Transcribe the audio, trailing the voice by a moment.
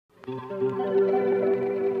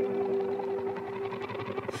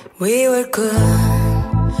We were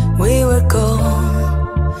good, we were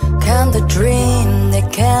gold. Count the dream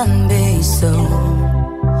that can be so.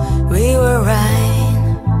 We were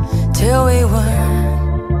right till we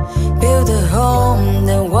weren't. Build a home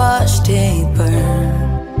that watched it burn.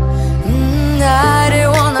 I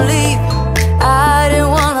didn't wanna leave, I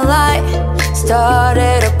didn't wanna lie.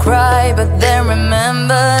 Started to cry, but then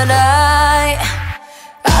remembered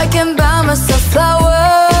I can buy myself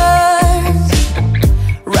flowers,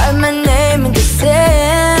 write my name in the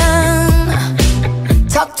sand,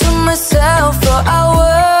 talk to myself for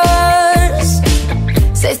hours,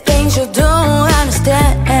 say things you don't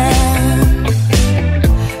understand.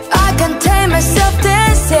 I can take myself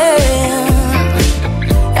dancing,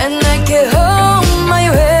 and I can hold my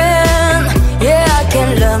hand. Yeah, I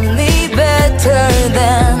can love me better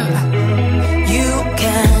than you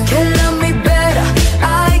can. Can love me better,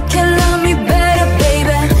 I can love me better,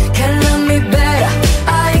 baby. Can love me better,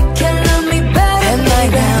 I can love me better. And my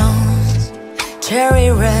gowns, cherry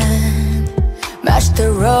red, match the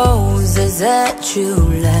roses that you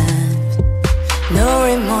left. No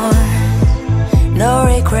remorse, no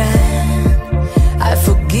regret, I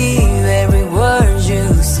forgive every word you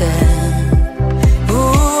said.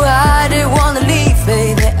 Ooh, I didn't wanna leave,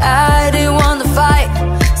 baby, I didn't wanna fight.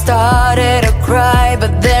 Started to cry,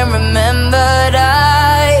 but then remembered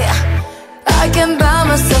I can buy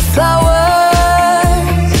myself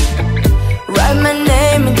flowers, write my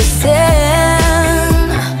name in the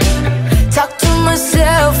sand, talk to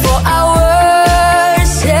myself for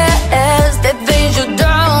hours. Yes, the things you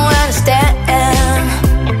don't understand.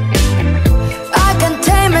 I can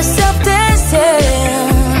take myself dancing,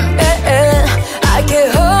 I can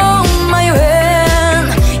hold my hand.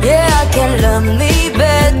 Yeah, I can love me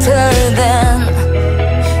better than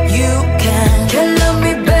you can. Can love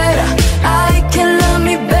me better, I can love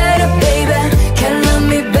me better, baby. Can love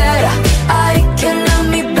me better, I can love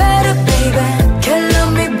me better, baby. Can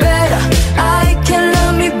love me better, I can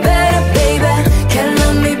love me better, baby. Can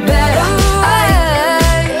love me better.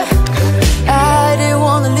 I didn't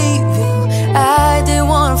wanna leave you, I didn't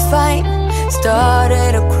wanna fight.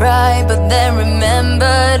 Started to cry, but then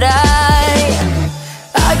remembered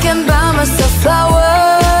I can buy myself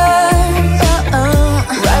flowers,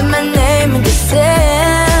 write my name in the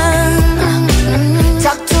sand,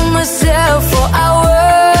 talk to myself for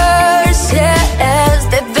hours. Yes,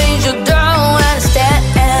 the things you don't understand.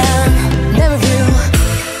 Never view,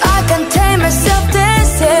 I can take myself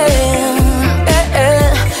dancing,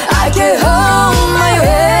 I can hold my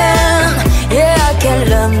hand. Yeah, I can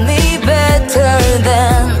love me better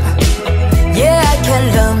than, yeah, I can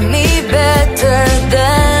love me better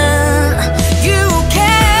than you can.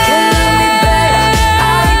 Can love me better,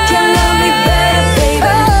 I can love me better,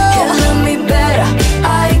 baby. Can love me better,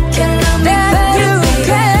 I can love me better,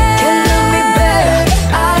 can love me better,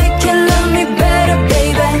 I can love me better,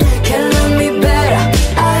 baby. Can love me better,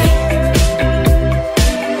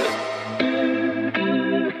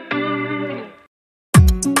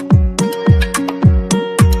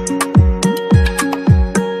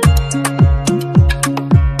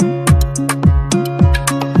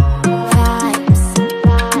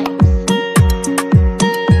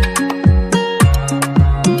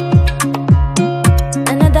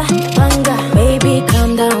 Another banger, baby,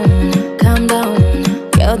 calm down, calm down.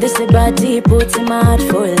 Girl, this is body puts him out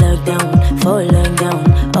for lockdown,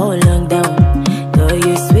 oh lockdown. Girl,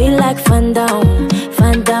 you sweet like fun down,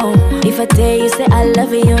 fun down. If I tell you say I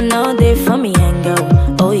love you, you know they for me young girl,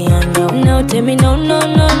 oh young girl. No, tell me no, no,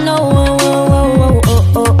 no, no, oh, oh,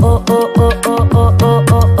 oh, oh, oh, oh, oh, oh, oh, oh, oh,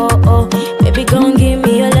 oh, oh, oh. Baby, gon' give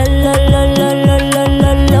me a la la la la la la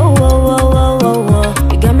la la, oh, oh, oh, oh,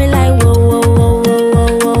 oh. You got me like whoa, whoa, whoa, whoa,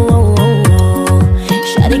 whoa, whoa, whoa, whoa.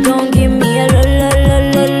 Shawty gon' give me a la la la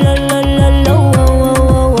la la la la la, oh,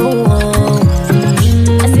 oh, oh,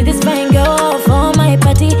 oh. I see this fine girl for my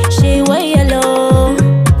party, she wear yellow.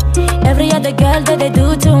 Every other girl that they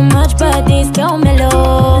do too much, but this girl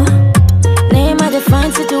mellow. Name of the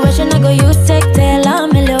fine situation, I go use take tell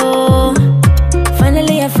I'm mellow.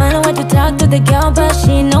 Finally I find a way to talk to the girl, but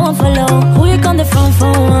she no one follow. Who you on the phone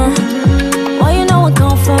for? Why you know I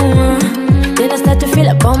come from? Then I start to feel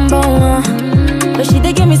a bum bum, but she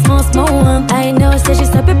dey give me small small one. I know, say she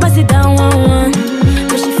stop it, pass it down one.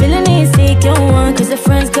 But she feeling insecure, cause her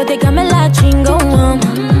friends go they got me like chingo,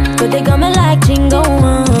 go they got me like chingo.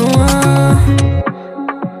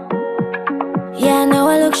 Yeah, I know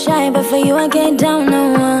I look shy, but for you I get down no.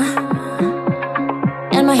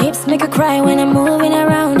 And my hips make her cry when I'm moving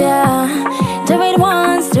around her. Do it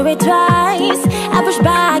once, do it twice. I push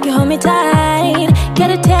back, you hold me tight. Get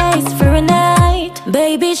a taste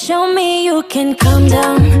Baby, show me you can calm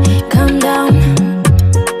down, calm down.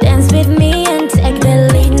 Dance with me and take the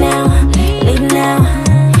lead now, lead now.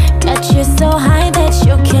 Got you so high that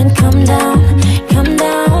you can't come down, come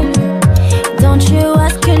down. Don't you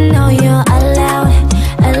ask, you know you're allowed,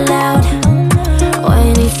 allowed.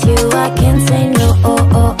 When it's you, I can't say no. Oh,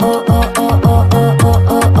 oh, oh, oh, oh, oh, oh, oh,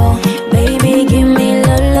 oh, oh. Baby, give me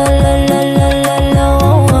lo, lo, lo, lo, lo, lo, lo.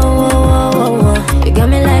 Oh, oh, oh, oh, oh. You got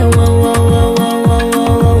me like whoa, whoa, whoa, whoa, whoa, whoa,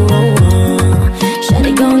 whoa, whoa.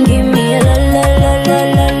 Shawty gon' give me a lo, lo, lo, lo,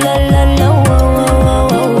 lo, lo, lo, lo. Oh,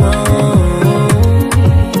 oh, oh, oh.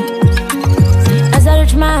 As I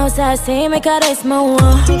reach my house, I see me got a small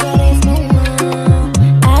wall.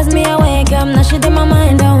 As me I wake up, now she did my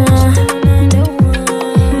mind down.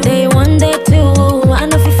 Day one, day two, I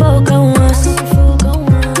know if you focus.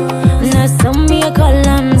 Now send me a call,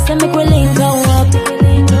 send me quick link go up.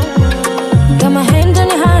 Got my hand on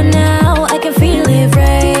your heart now, I can feel it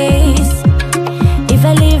race. If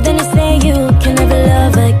I leave, then you say you can never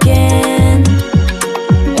love again.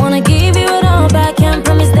 Wanna give you it all back, can't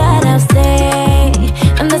promise that I'll stay.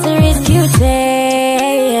 And that's a risk you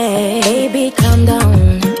take. Baby, calm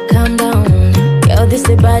down, calm down. Girl, this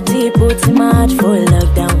is body puts my heart for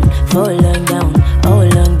lockdown, for lockdown, oh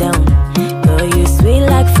lockdown. Girl, you sweet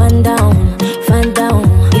like fun down, fun down.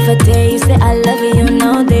 If I tell you say I love you, you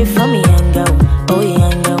know they for me and go, oh yeah,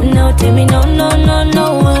 no. No, tell me no, no, no,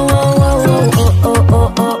 no. Oh, oh, oh, oh, oh,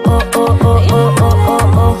 oh, oh, oh, oh, oh, oh, oh,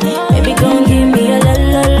 oh, oh. Baby, gon' give me a la,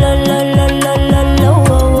 la, la, la, la, la, la, la. Oh,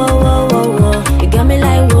 oh, oh, oh, oh. You got me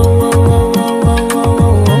like whoa, whoa, whoa, whoa, whoa, whoa,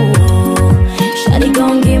 whoa, whoa. Shawty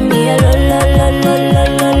gon' give me a la, la, la, la, la,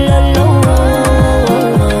 la, la, la.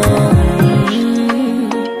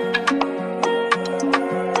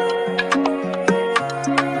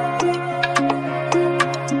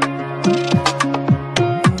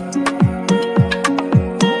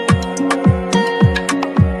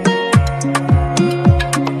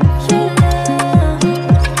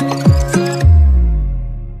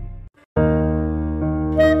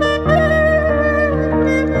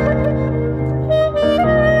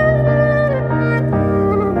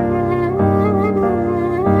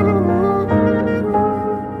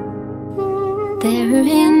 There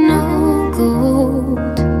ain't no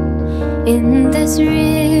gold in this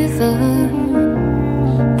river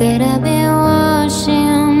that I've been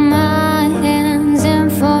washing my hands in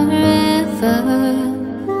forever.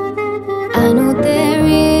 I know there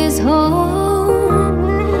is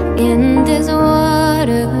hope in these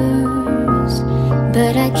waters,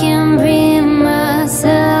 but I can't bring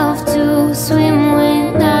myself to swim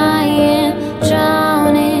when I am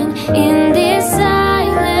drowning in this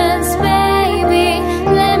silence. Baby,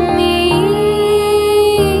 let me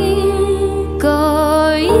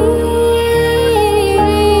go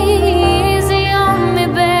easy on me,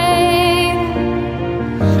 babe.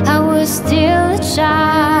 I was still a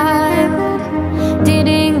child,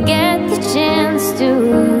 didn't get the chance to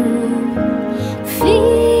feel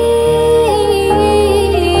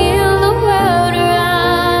the world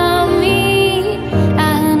around me. I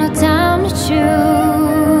had no time to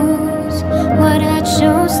choose what I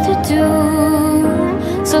chose to do,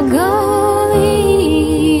 so go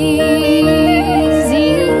easy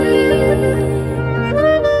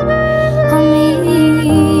on me.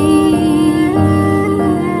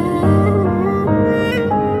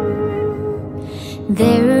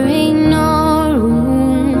 There ain't no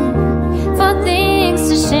room for things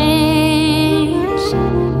to change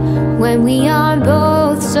when we are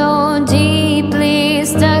both so deeply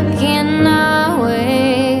stuck in our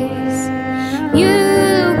ways.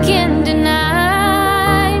 You can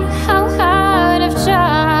deny how hard I've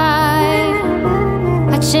tried.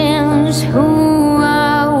 I changed who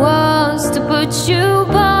I was to put you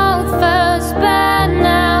both first, but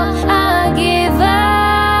now I give up.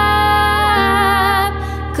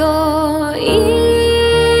 Go easy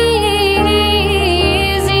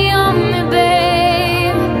on me,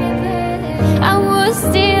 babe. I was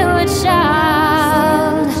still a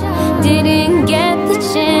child, didn't get the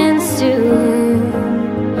chance to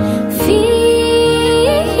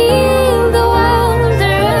feel the world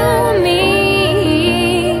around me.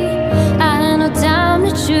 I had no time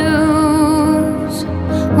to choose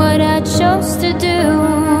what I chose to do,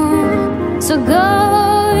 so go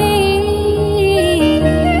easy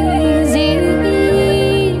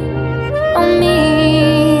on me.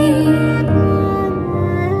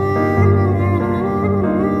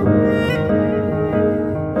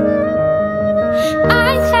 I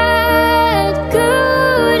had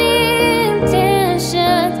good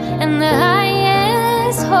intentions and the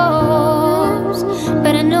highest hopes,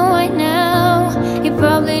 but I know right now it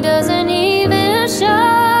probably doesn't even show.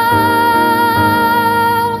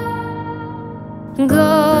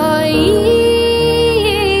 Go easy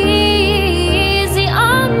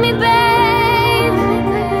on me, babe.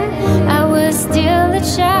 I was still a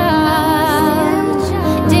child,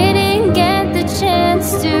 didn't get the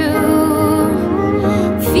chance to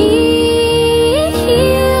feel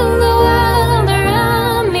the world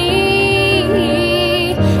around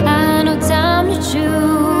me. I had no time to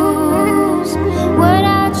choose what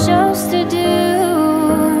I chose to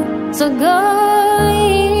do. So go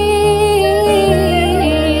easy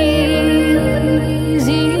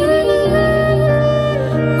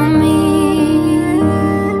on me.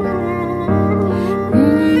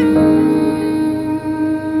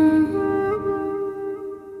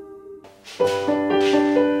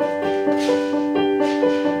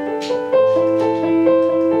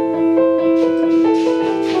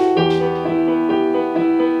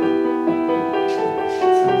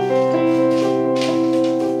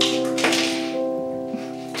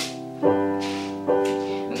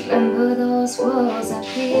 Remember those walls I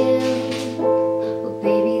built? Well,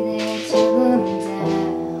 baby, they're tumbling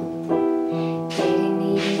down. Didn't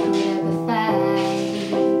even put up a fight,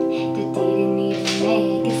 that didn't even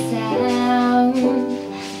make a sound.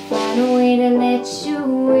 Find a way to let you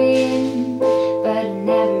in, but I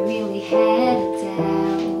never really had a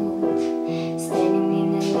doubt. Standing in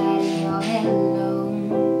the light of your hello,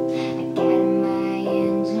 I got my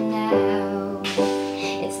engine out.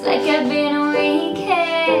 It's like I've been awakened.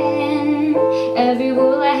 Every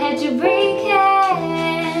rule I had you breaking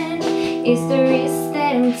is the risk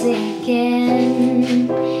that I'm taking.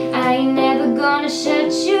 I ain't never gonna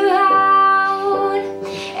shut you out.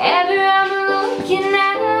 Everywhere I'm looking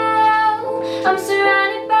now, I'm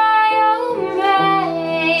surrounded by your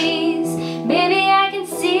embrace. Baby, I can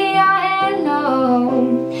see your halo.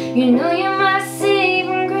 You know you're my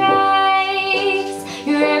saving grace.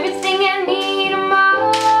 You're everything I need and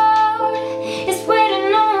more. It's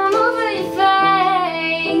waiting all over your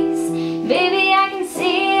face. Baby, I can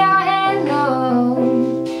see your halo.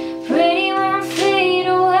 Pretty won't fade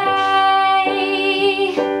away.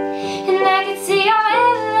 And I can see your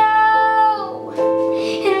halo.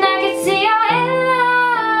 And I can see your halo.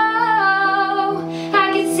 I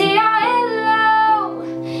can see your halo.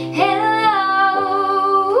 Hello.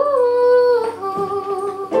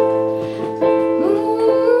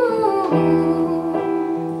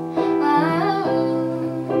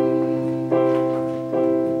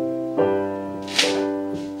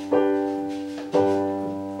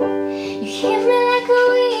 You hit me like a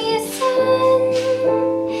weird sun,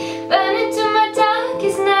 burning to my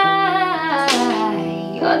darkest night.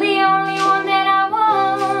 You're the only one that I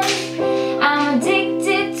want. I'm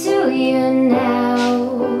addicted to you now.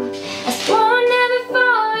 I swore I'd never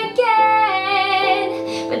fall again,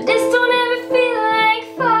 but this don't ever feel like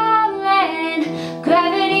falling.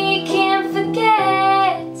 Gravity can't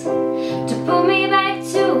forget to pull me back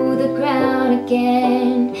to the ground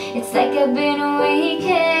again. It's like I've been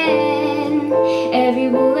awakened. Every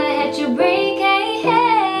rule I had you breaking,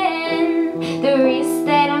 the risk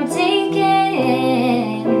that I'm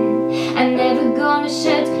taking. I'm never gonna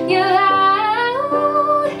shut you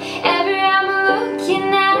out. Everywhere I'm looking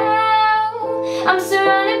now, I'm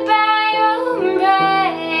surrounded by your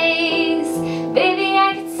embrace.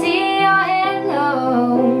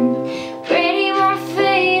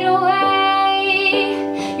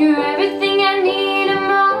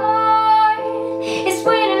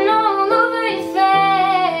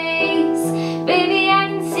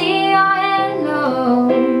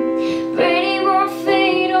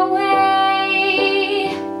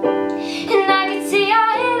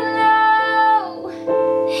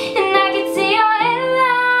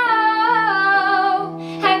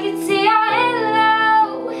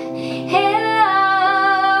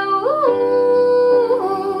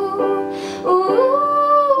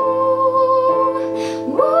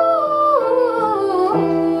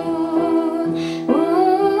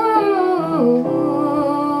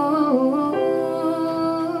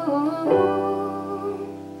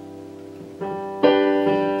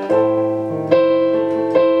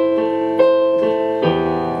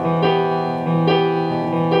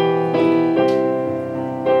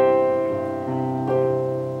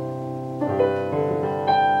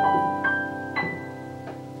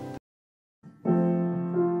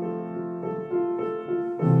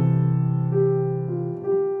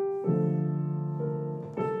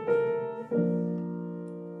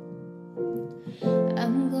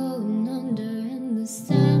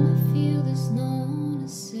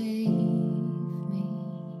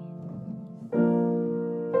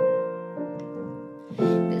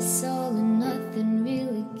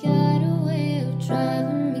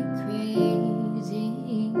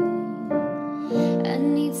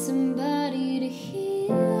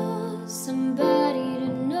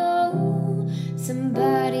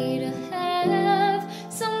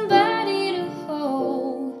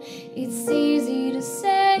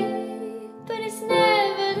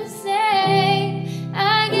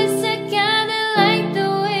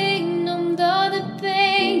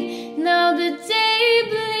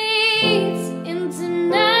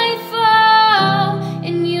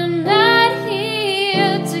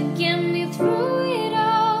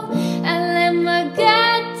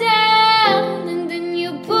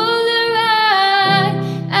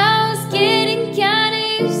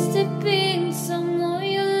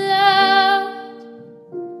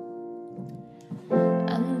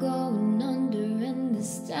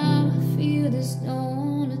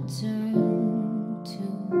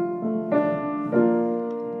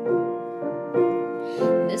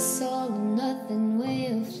 this all or nothing way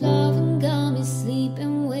of loving got me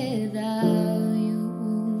sleeping without you.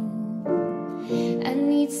 I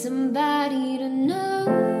need somebody to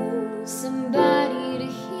know, somebody to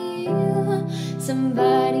hear,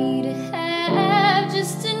 somebody to have,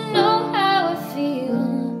 just to know how I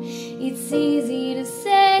feel. It's easy to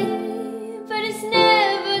say, but it's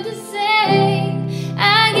never the same.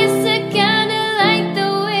 I guess I kinda like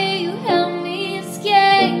the way you help me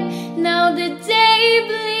escape. Now the day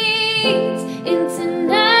bleeds into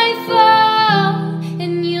nightfall,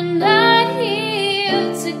 and you're not here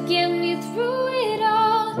to get me through it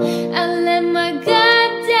all. I let my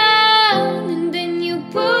guard down, and then you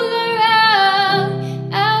pull around.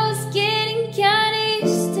 I was getting kinda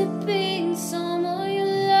used to being someone you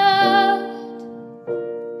loved,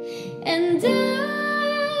 and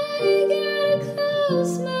I gotta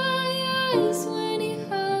close my eyes when it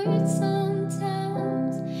hurts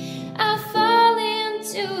sometimes. I fall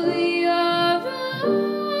into your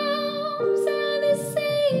arms. I'll be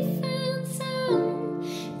safe and sound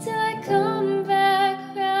till I come back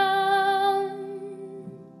round.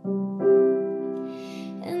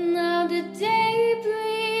 And now the day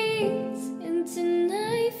bleeds into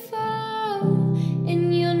nightfall, and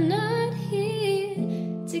you're not here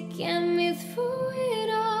to get me through it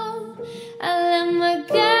all. I let my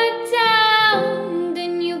guard down,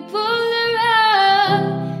 then you pulled around.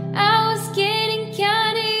 I was getting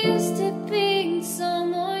kinda used to being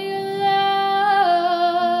someone you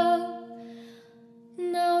love.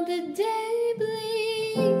 Now the day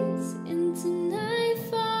bleeds into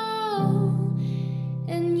nightfall,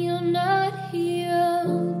 and you're not here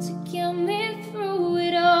to get me through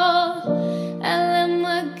it all. I let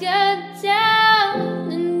my guard down,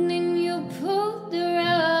 and then you pulled the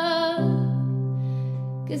rug,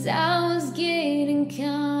 'cause I was getting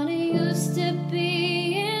kinda used to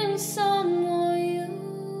being someone you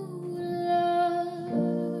loved.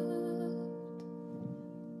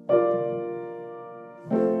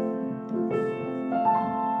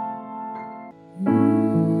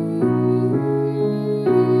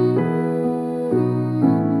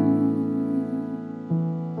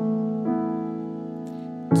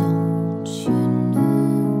 Don't you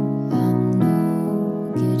know I'm no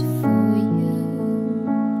good for you?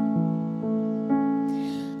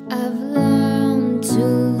 I've learned to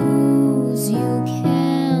lose, you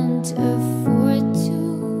can't afford to.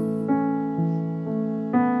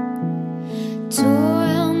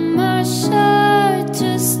 Tore on my shirt to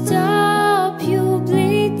stop you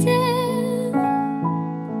bleeding,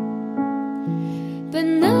 but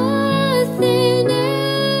nothing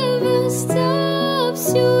ever stops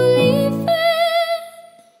you leaving.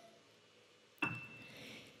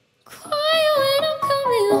 Quiet when I'm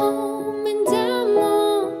coming home, and I'm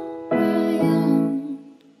on my own.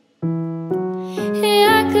 Hey,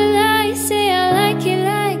 I could lie, say I like it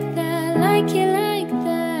like that, like it like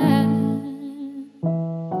that.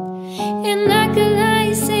 And I could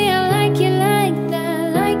lie, say I like it like that,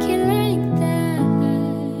 like it like that.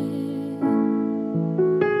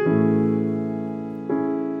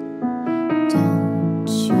 Don't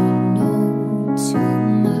you know too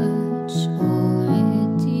much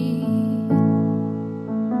already?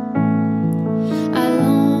 I'll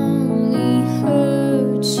only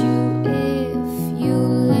hurt you if you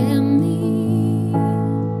let me.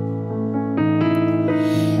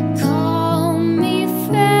 Call me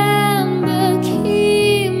friend, but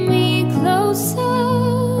keep me closer.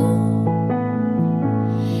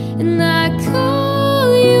 And I call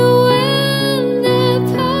you when the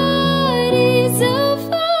party's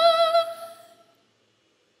over.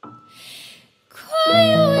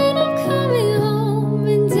 Quiet when I'm coming home,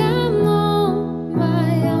 and I'm on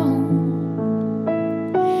my own.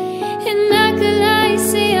 And I could lie,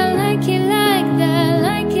 say I like it like that,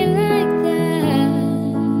 like it like that.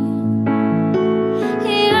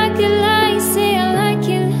 Hey, I could lie, say I like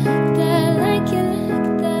it like that, like it like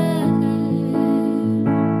that.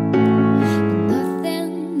 But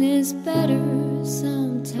nothing is better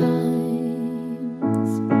sometimes.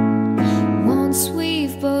 Once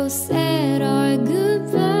we've both said our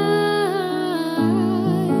goodbyes,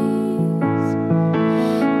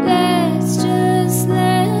 let's just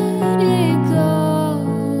let it go.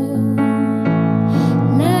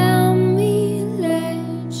 Let me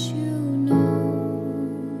let you know.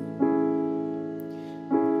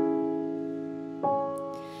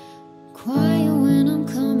 Quiet when I'm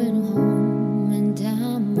coming home, and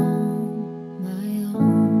I'm on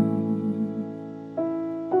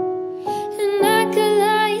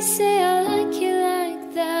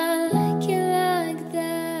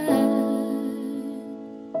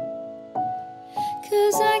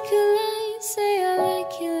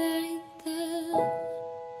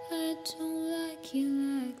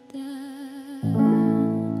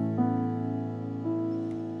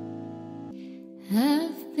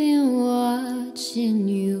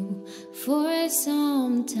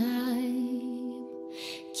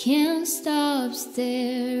Can't stop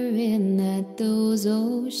staring at those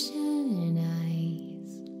ocean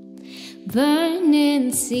eyes,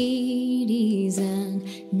 burning cities and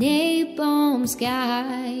napalm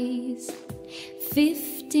skies,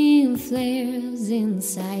 15 flares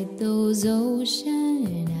inside those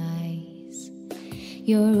ocean eyes.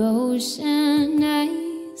 Your ocean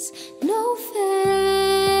eyes, no fair.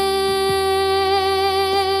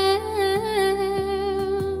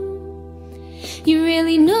 You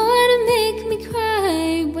really know how to make me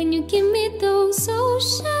cry when you give me those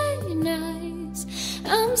ocean eyes.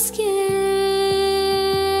 I'm scared.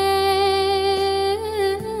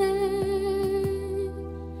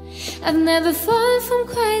 I've never fallen from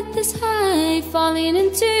quite this high, falling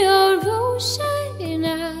into your ocean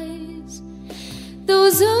eyes.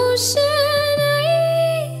 Those ocean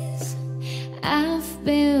eyes. I've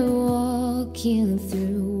been walking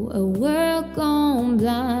through a world gone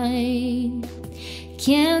blind.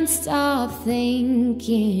 Can't stop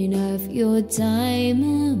thinking of your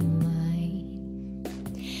diamond mind.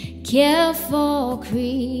 Careful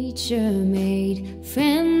creature made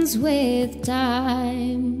friends with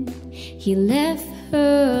time. He left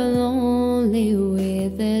her lonely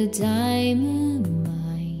with a diamond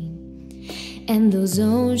mind. And those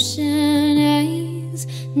ocean eyes,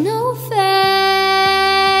 no fair.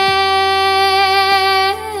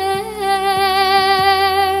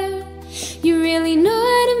 You really know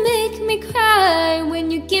how to make me cry when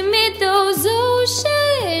you give me those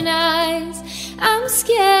ocean eyes. I'm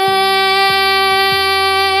scared.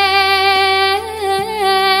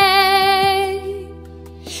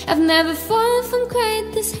 I've never fallen from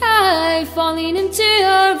quite this high, falling into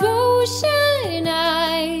your ocean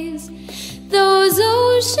eyes. Those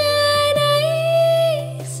ocean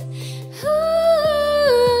eyes. Ooh,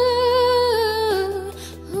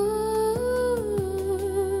 ooh,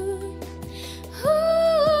 ooh.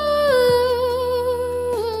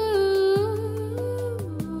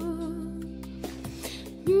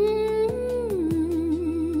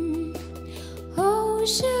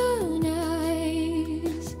 Ocean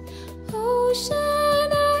eyes,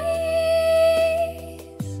 ocean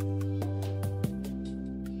eyes.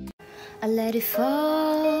 I let it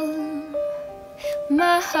fall,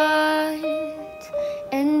 my heart,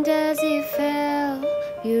 and as it fell,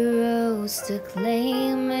 you rose to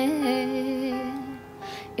claim it.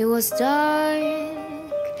 It was dark,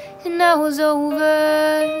 and I was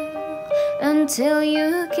over, until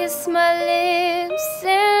you kissed my lips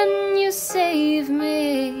and you saved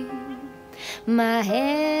me. My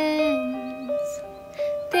hands,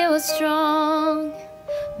 they were strong,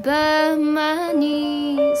 but my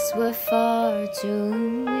knees were far too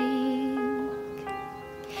weak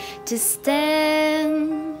to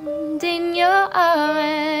stand in your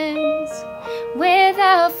arms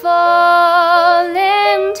without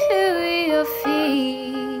falling to your feet.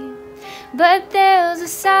 But there's a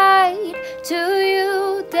side to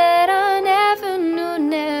you that I never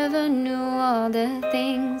knew all the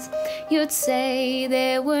things you'd say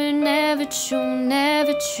they were never true,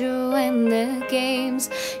 and the games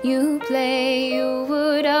you play, you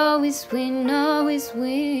would always win.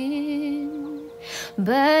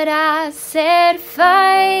 But I set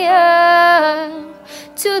fire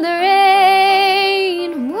to the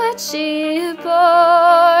rain, watch it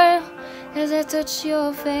pour as I touch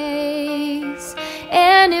your face,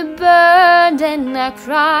 and it burned and I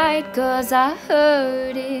cried 'cause I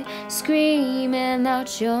heard it screaming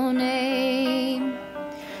out your name.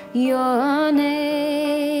 Your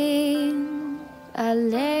name. I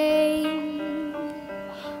lay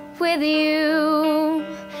with you,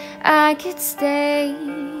 I could stay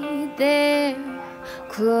there,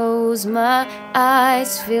 close my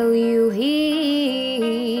eyes, feel you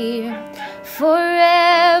here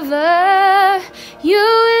forever. You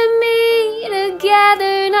and me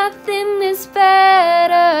together, nothing is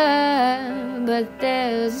better. But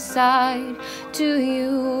there's a side to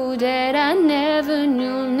you that I never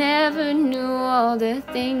knew all the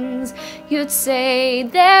things you'd say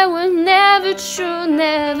that were never true,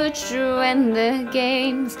 and the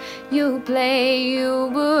games you play,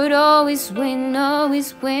 you would always win.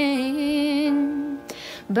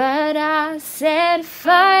 But I set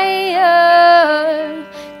fire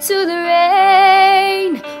to the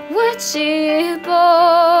rain, watch it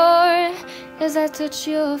pour as I touch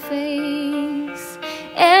your face,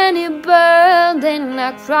 and it burned and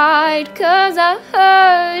I cried 'cause I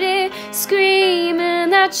heard it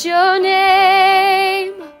screaming out your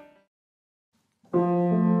name.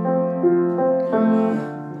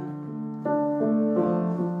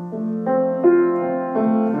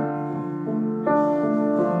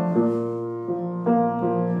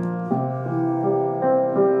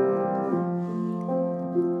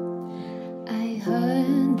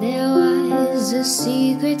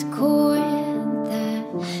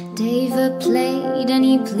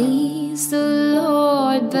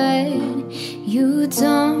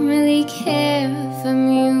 don't really care for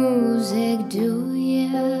music, do ya?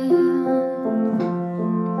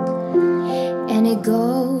 And it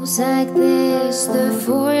goes like this: the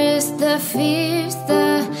forest, the fierce,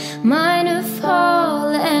 the minor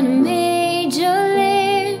fall and a major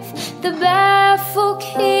lift, the baffled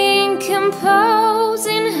king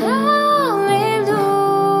composing hallelujah,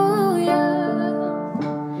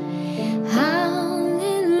 hallelujah,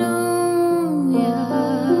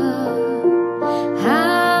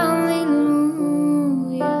 hallelujah,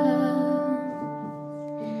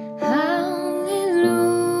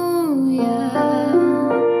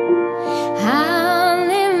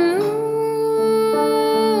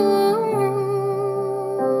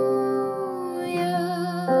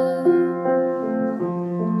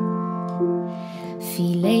 في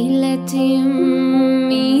ليلة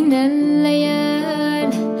من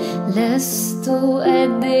الليال لست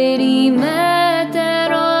أدري ما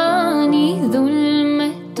تراني،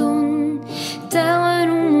 ظلمة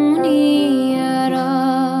تغرني يا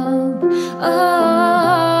رب.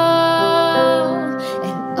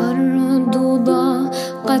 الأرض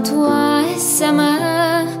ضاقت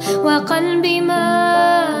والسماء وقلبي ما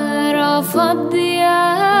رفض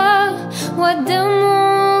ضياء،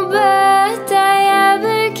 والدموع بات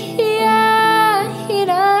يبكي يا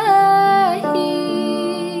إلهي،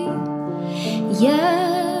 يا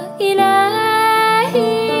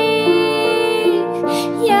إلهي،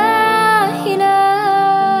 يا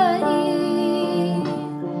إلهي،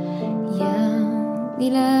 يا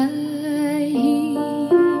إلهي،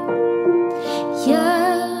 يا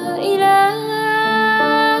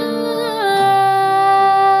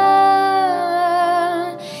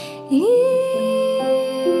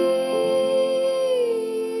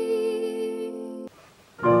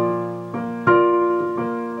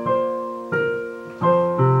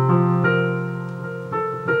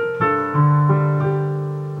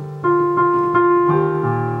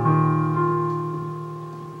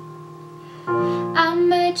I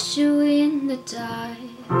met you in the dark,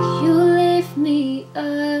 you lift me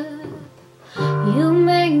up, you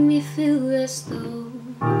make me feel as though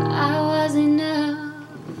I was enough.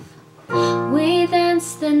 We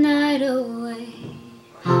danced the night away,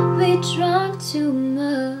 we drank too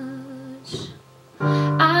much.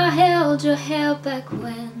 I held your hair back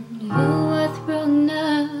when you were thrown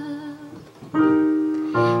up.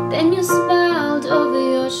 Then you smiled over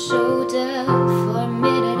your shoulder. For a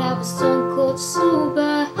minute I was stone cold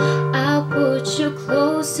sober. I put you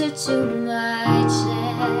closer to my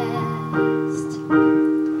chest,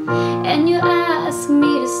 and you asked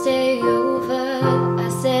me to stay over. I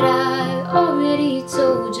said I already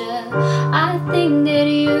told you, I think that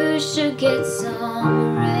you should get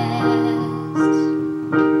some rest.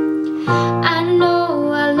 I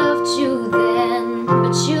know I loved you then,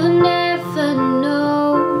 but you never know,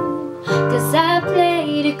 'cause I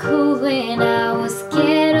played it cool when I was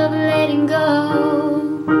scared of letting go.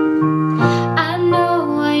 I know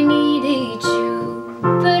I needed you,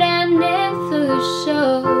 but I never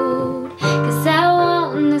showed, 'cause I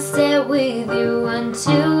wanna stay with you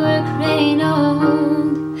until we're grown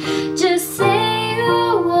old. Just say you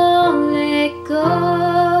won't let go.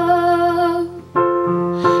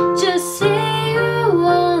 Just say you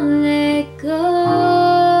won't let go.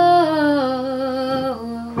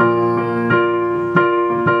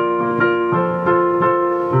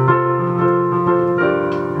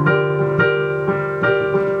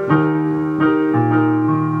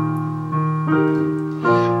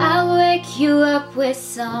 I'll wake you up with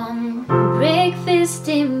some breakfast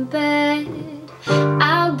in bed.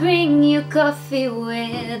 I'll bring you coffee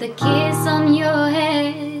with a kiss on your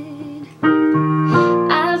head.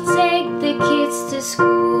 I'll take the kids to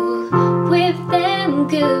school, with them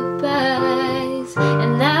goodbyes,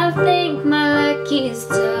 and I'll thank my lucky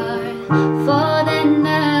star for the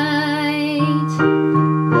night.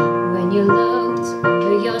 When you looked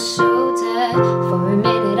over your shoulder, for a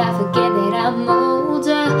minute I forget that I'm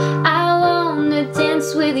older. I wanna dance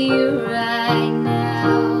with you right now,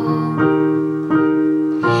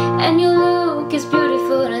 and you look as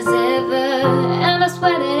beautiful as ever, and I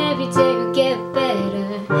swear that every day you get better.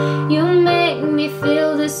 You make me feel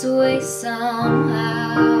this way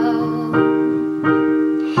somehow.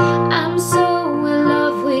 I'm so in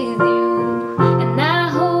love with you, and I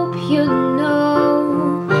hope you know,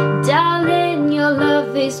 darling, your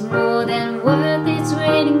love is more than worth its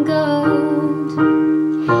weight in gold.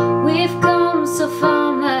 We've come so far,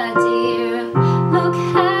 my dear, look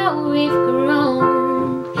how we've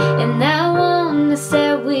grown, and I wanna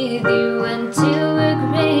stay with you until we're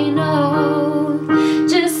grown old.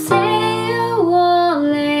 Just say you won't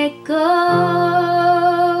let go.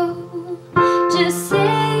 Just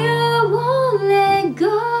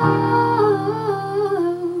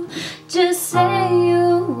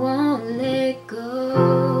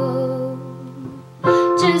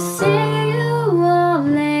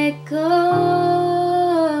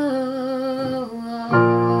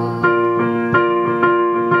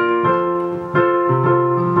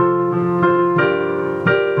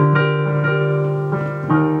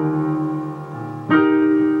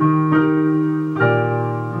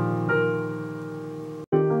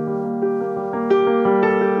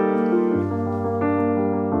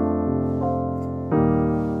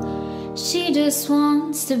just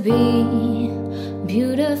wants to be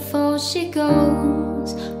beautiful. She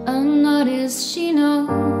goes unnoticed, she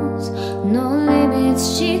knows no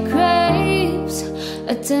limits. She craves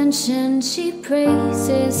attention, she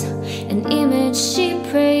praises an image she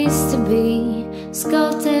prays to be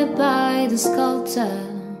sculpted by the sculptor.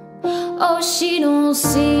 Oh, she don't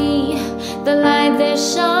see the light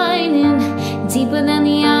that's shining deeper than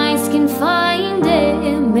the eyes can find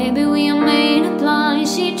it. Maybe we are made of blind.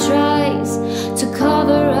 She tries to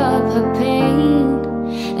cover up her pain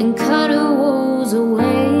and cut her woes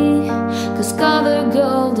away, 'cause cover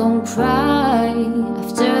girl don't cry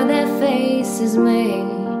after their face is made.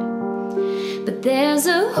 But there's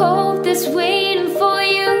a hope that's waiting for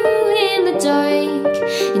you in the dark,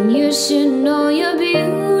 and you should know you're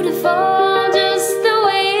beautiful just the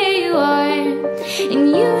way you are. And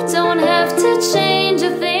you don't have to change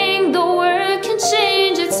a thing, the world can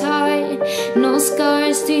change its heart. No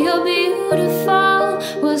scars to your beautiful,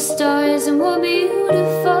 we're stars and we're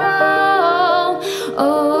beautiful.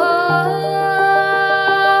 Oh,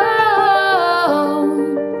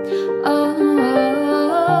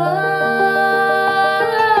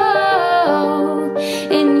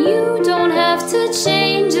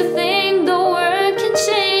 change a thing, the world can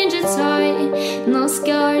change its heart. No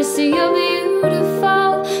scars to you're beautiful,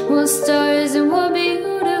 we're stars and we're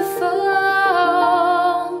beautiful.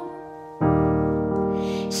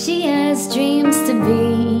 She has dreams to be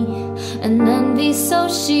an envy, so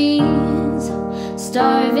she's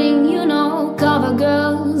starving, you know. Cover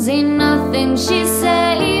girls ain't nothing, she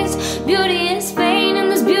says. Beauty is pain and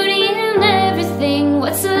there's beauty in everything.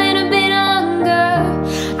 What's a little bit hunger?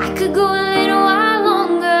 I could go a little while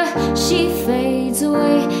longer. She fades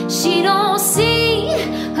away, she don't see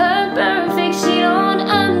her perfect, she don't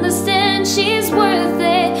understand she's worth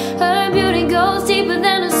it. Her beauty goes deeper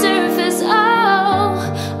than the surface. Oh,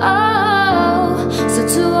 oh. So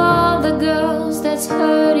to all the girls that's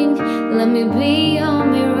hurting, let me be your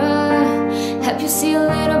mirror, help you see a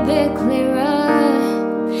little bit clearer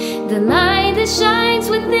the light that shines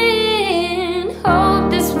within. Hope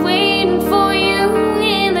that's waiting for you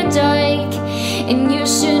in the dark, and you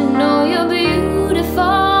should know you're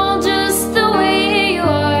beautiful just the way you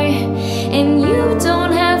are. And you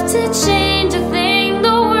don't have to change a thing,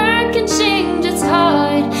 the world can change its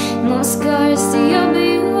heart. No scars to you're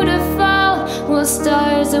beautiful, we're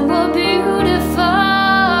stars and we're beautiful.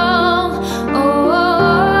 Oh,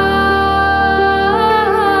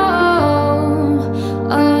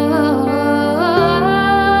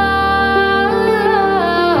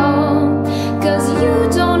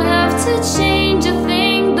 change a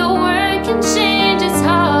thing, the world can change its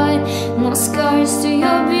heart. No scars to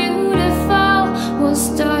you're beautiful, we're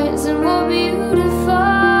stars and we're beautiful.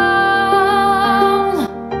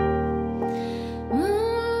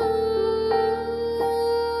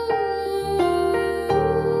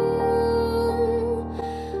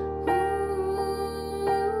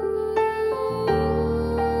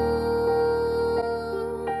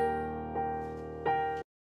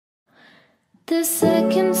 The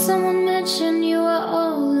second someone mentioned you were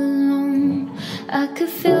all alone, I could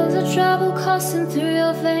feel the trouble coursing through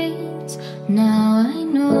your veins. Now I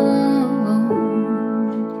know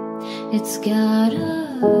it's got a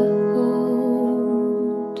hold.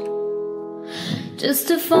 Just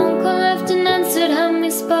a phone call left unanswered had me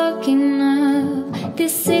sparking up.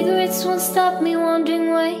 These cigarettes won't stop me wondering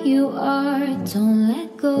where you are. Don't let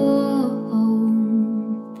go,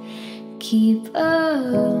 keep a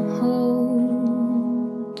hold.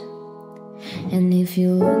 And if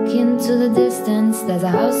you look into the distance, there's a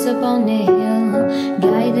house up on the hill,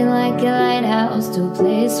 guiding like a lighthouse to a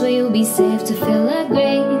place where you'll be safe to feel like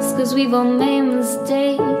grace. 'Cause we've all made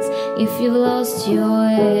mistakes. If you've lost your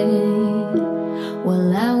way,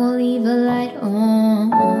 well, I will leave a light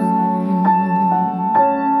on.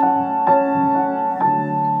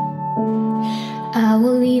 I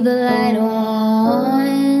will leave a light on.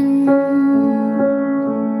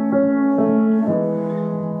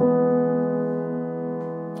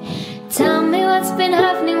 Tell me what's been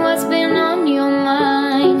happening, what's been on your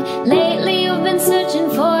mind. Lately you've been searching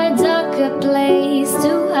for a darker place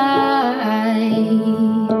to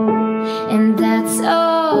hide, and that's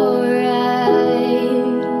alright.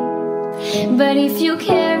 But if you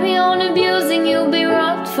carry on abusing, you'll be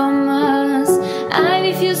robbed from us. I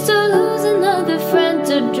refuse to lose another friend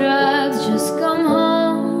to drugs. Just come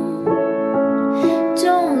home,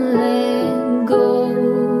 don't let go.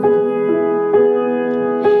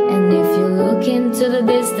 Into the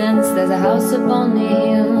distance, there's a house up on the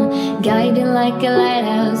hill, guiding like a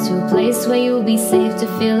lighthouse to a place where you'll be safe to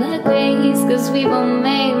feel like grace. 'Cause we've all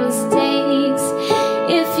made mistakes.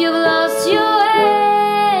 If you've lost your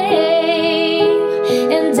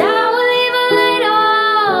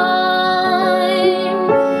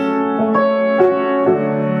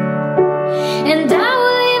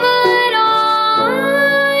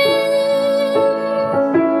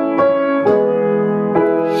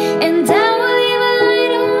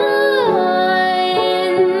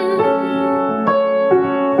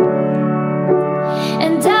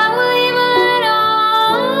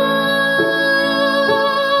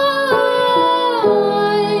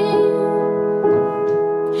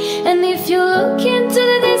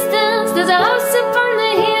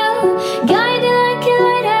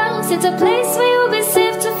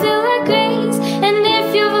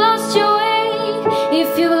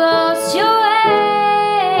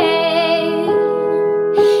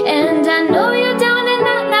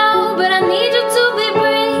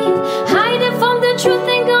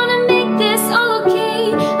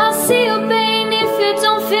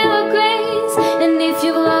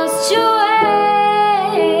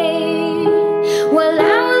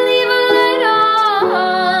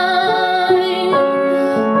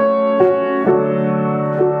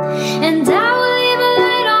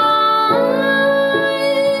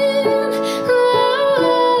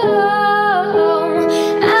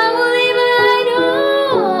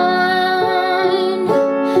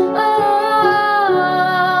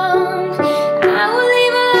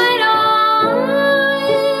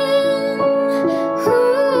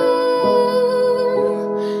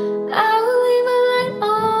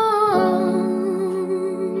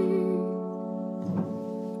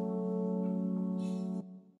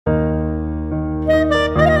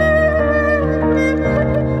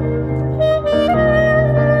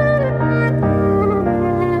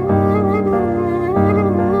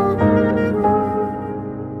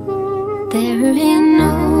There ain't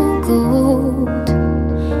no gold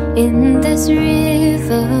in this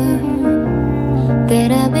river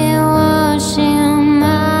that I've been washing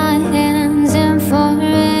my hands in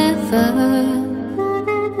forever.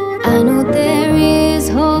 I know there is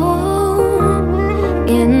hope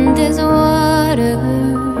in these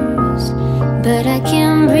waters, but I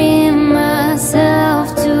can't bring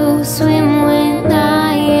myself to swim when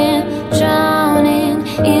I am drowning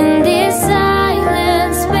in this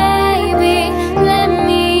silence. Baby, let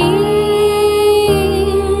me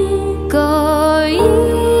go.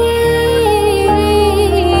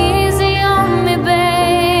 Easy on me,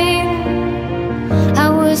 babe. I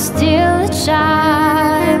was still a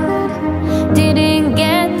child, didn't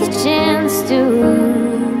get the chance to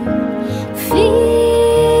feel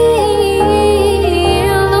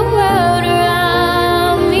the world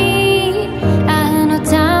around me. I had no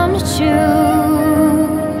time to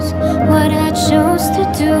choose what I chose to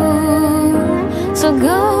do, so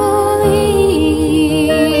go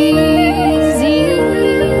easy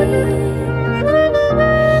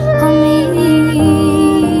on me.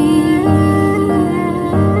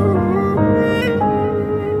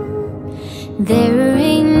 There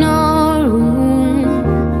ain't no room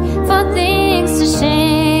for things to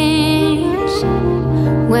change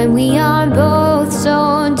when we are both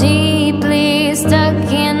so deeply stuck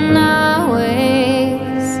in our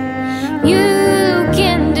ways. You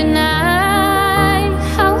can deny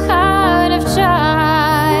how hard I've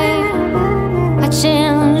tried. I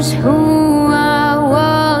changed who I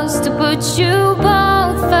was to put you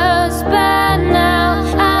both first, but now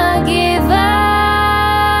I give up.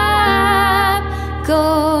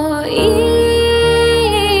 Go easy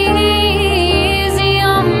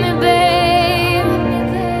on me, babe.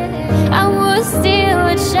 I was still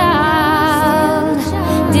a child,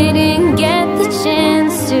 didn't get the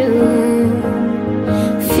chance to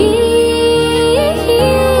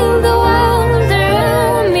feel the world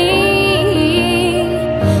around me.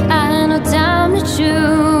 I had no time to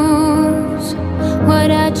choose what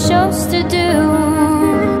I chose to do,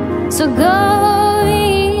 so go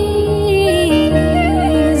easy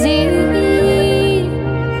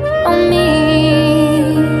on me.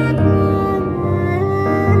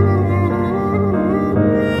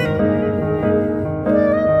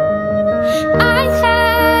 I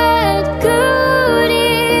had good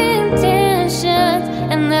intentions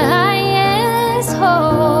and the highest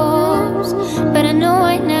hopes, but I know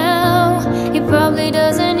right now it probably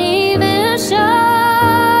doesn't even show.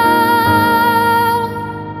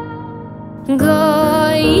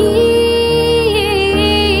 Go easy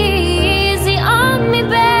on me,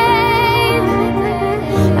 babe.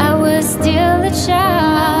 I was still a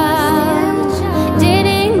child,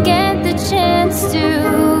 didn't get the chance to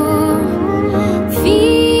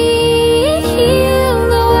feel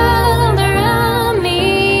the world around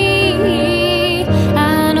me. I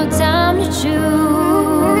had no time to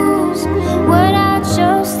choose what I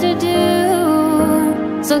chose to do,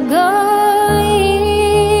 so go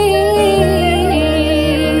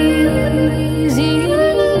easy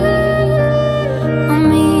on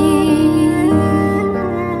me.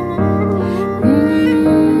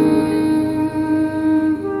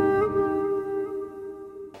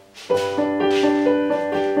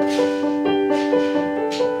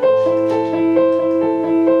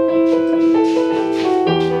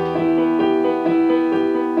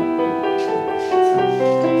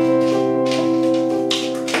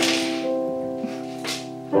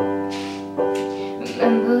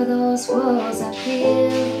 Remember those walls I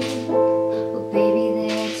built? Well, baby,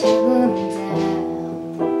 they're tumbling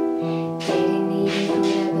down. Didn't even put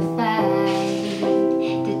up a fight,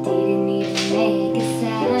 that didn't even make a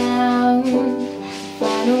sound.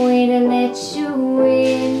 Found a way to let you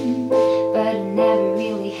in, but I never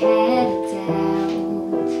really had a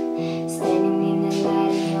doubt. Standing in the light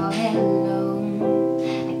of your hello,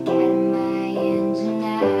 I got my engine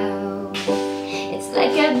out. It's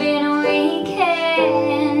like I've been awakened.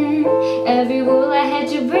 Every rule I had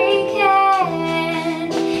you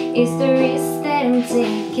breaking is the risk that I'm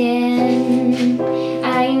taking.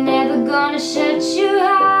 I ain't never gonna shut you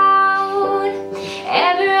out.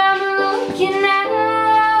 Everywhere I'm looking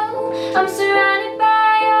now, I'm surrounded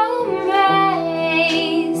by your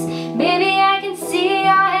embrace. Baby, I can see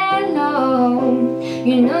your hello.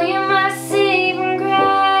 You know you're my saving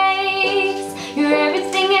grace. You're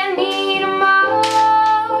everything I need and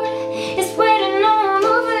more. It's waiting all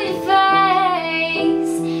over your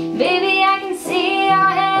face. Baby, I can see your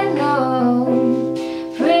hello.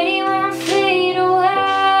 Pretty won't fade away.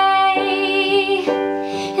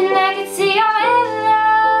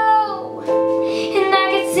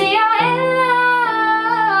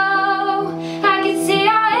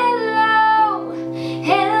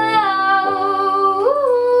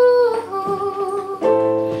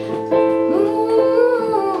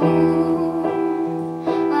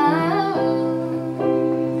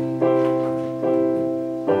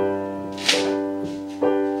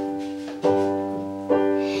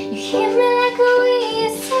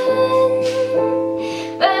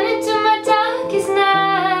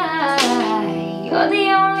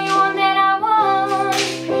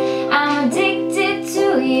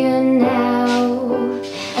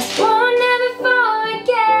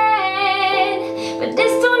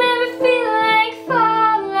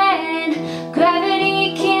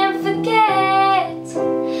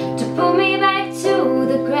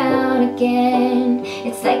 on again.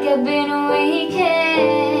 It's like I've been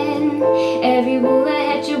awakened. Every rule I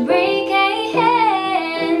had to break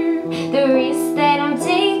again. The risk that I'm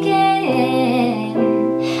taking,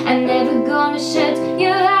 I'm never gonna shut you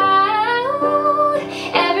out.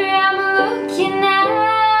 Everywhere I'm looking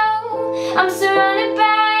now, I'm surrounded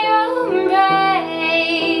by your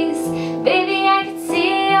embrace. Baby, I can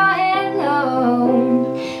see your halo.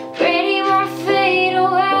 Pretty won't fade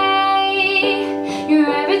away.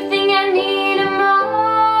 You're everything I need and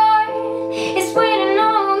more. It's written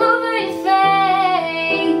all over your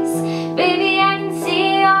face. Baby, I can see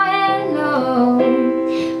your halo.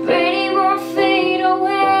 Pretty won't fade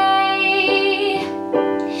away.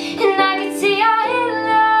 And I can see your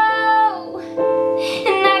halo.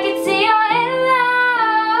 And I can see your halo.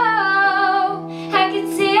 I can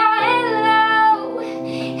see your halo.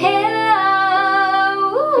 Halo.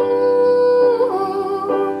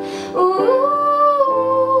 Ooh.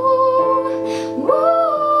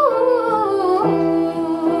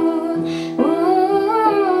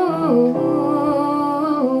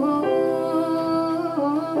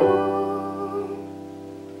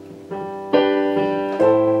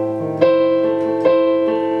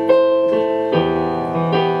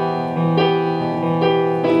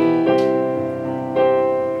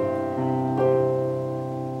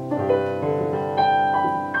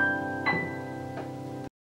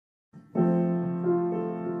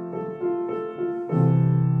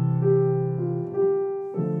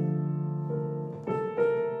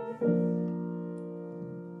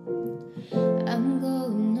 I'm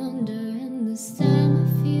going under, and this time I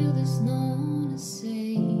feel there's no one to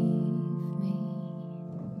save me.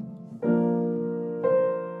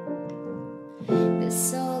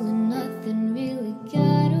 This all or nothing really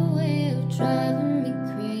got a way of driving me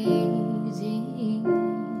crazy.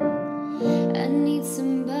 I need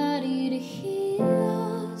somebody to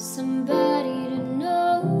hear, somebody to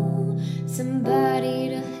know, somebody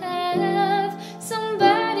to have,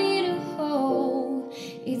 somebody to hold.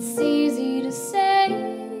 It's easy to say,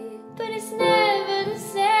 but it's never the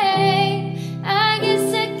same. I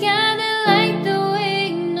guess I kinda like the way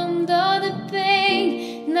you numbed all the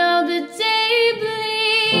pain. Now the day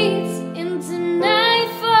bleeds into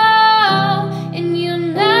nightfall, and you're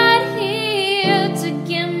not here to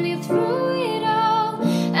get me through it all.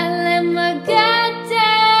 I let my guard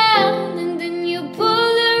down, and then you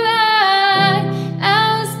pulled the rug. I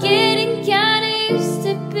was getting kinda used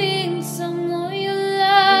to being someone you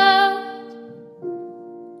loved.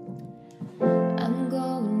 I'm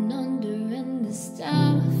going under, and this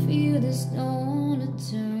time I feel there's no one to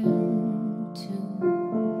turn to.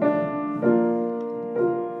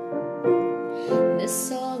 This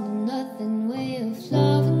all or nothing way of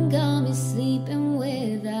loving got me sleeping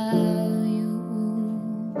without you.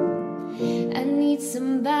 I need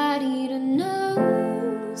somebody to know,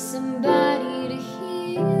 somebody to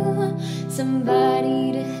hear, somebody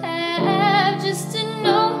to have, just to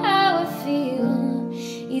know how I feel.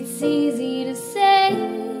 It's easy to say,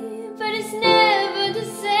 but it's never the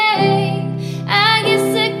same. I guess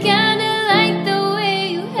I kinda like the way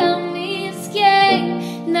you helped me escape.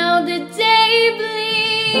 Now the day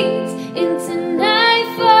bleeds into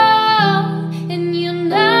nightfall, and you're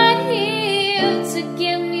not here to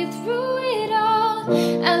get me through it all.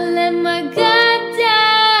 I let my guard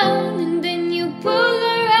down, and then you pulled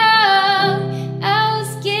the rug. I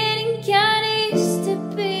was getting kinda used to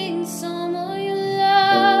being someone you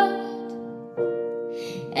loved.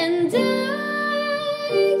 And I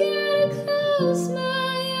gotta close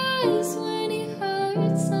my eyes when it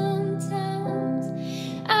hurts sometimes.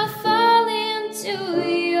 I fall into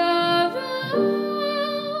your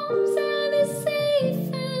arms. I'll be safe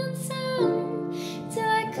and sound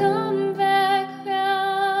till I come back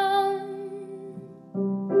round.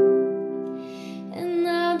 And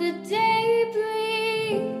now the day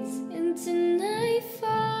bleeds into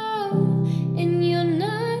nightfall, and you're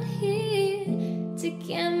not here to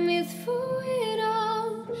get me through it all.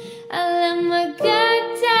 I let my guard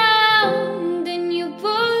down, then you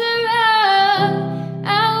pulled the rug.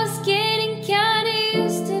 I was getting kinda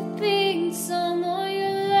used to being someone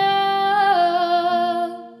you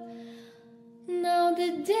love. Now the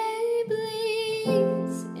day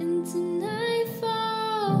bleeds into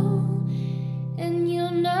nightfall, and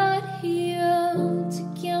you're not here to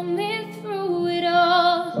get me through it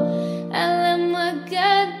all. I let my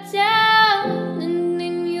guard down, and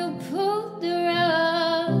then you pulled the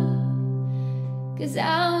rug. 'Cause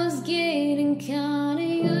I was getting kinda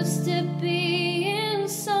used to being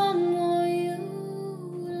someone you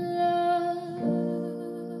loved.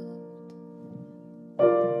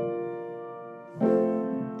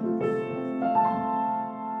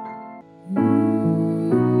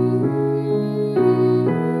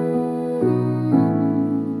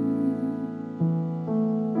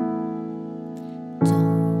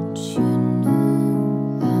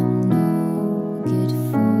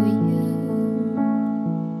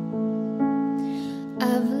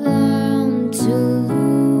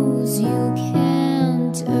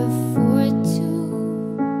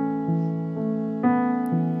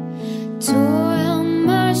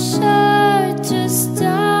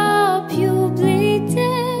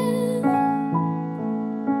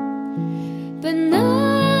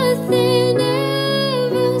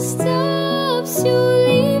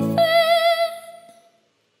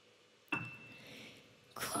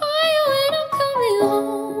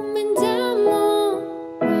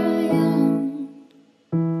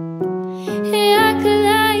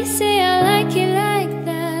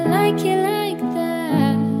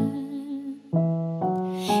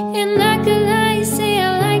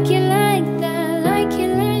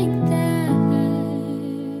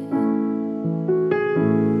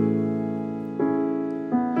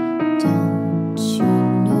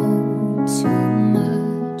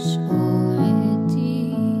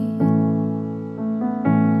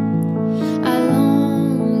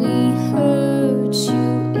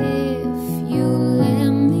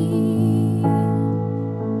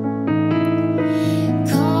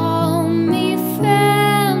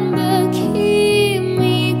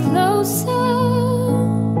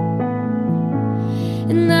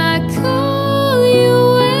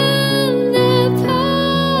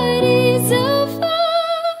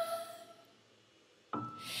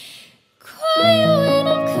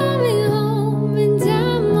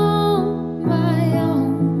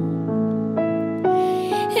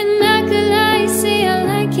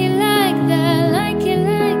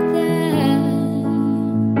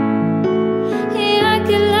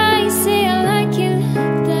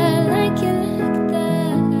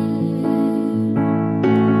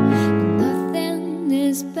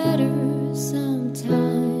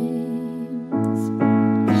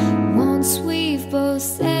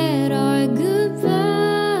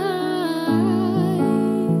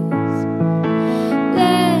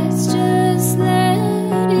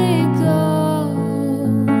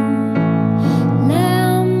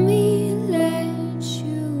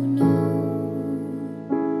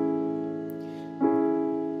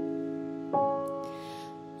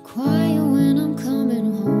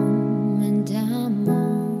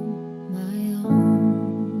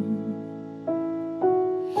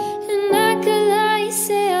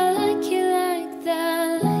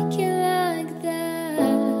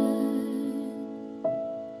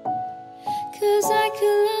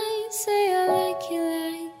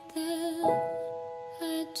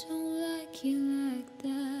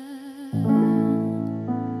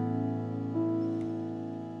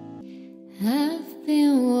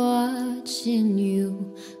 watching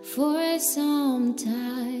you for some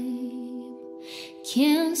time.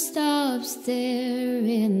 Can't stop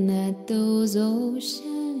staring at those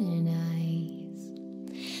ocean eyes.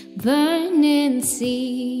 Burning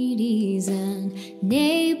cities and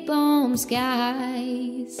napalm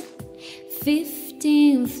skies.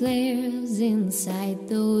 15 flares inside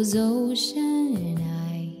those ocean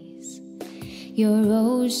eyes. Your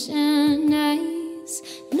ocean eyes,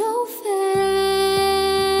 no fair.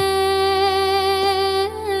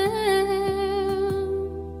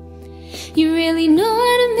 You really know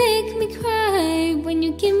how to make me cry when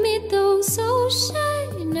you give me those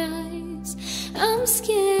ocean eyes. I'm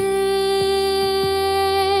scared.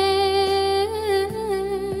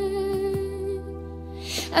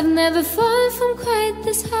 I've never fallen from quite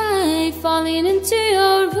this high, falling into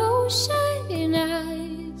your ocean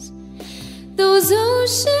eyes. Those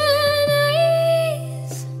ocean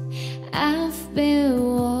eyes. I've been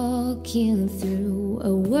walking through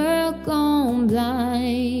a world gone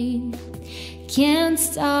blind. Can't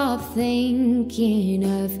stop thinking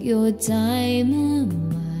of your diamond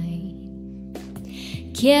mind.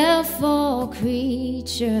 Careful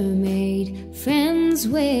creature made friends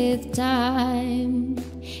with time.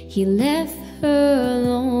 He left her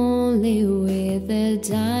lonely with a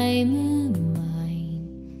diamond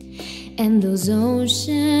mind. And those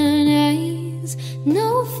ocean eyes,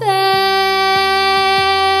 no fair.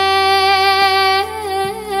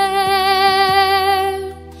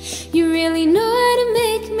 You really know how to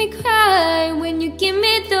make me cry when you give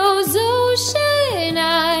me those ocean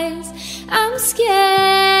eyes. I'm scared.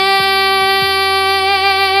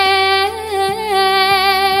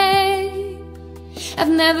 I've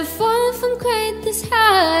never fallen from quite this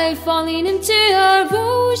high, falling into your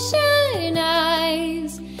ocean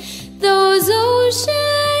eyes. Those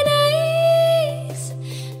ocean eyes.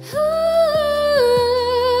 Ooh,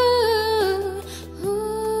 ooh, ooh.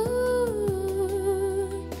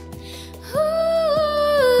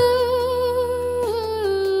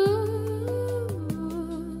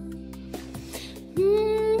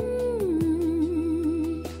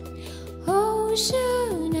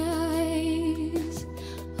 Ocean eyes,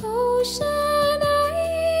 ocean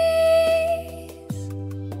eyes.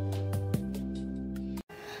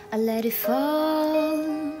 I let it fall,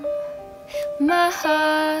 my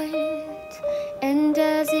heart, and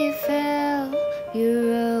as it fell,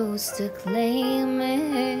 you rose to claim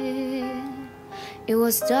it. It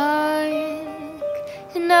was dark,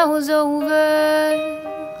 and I was over,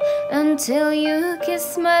 until you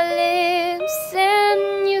kissed my lips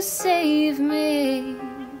and you saved me.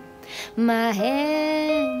 My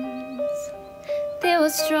hands, they were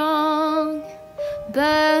strong,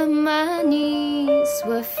 but my knees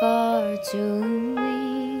were far too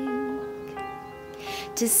weak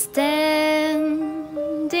to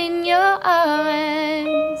stand in your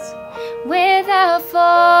arms without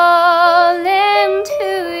falling to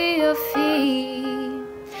your feet.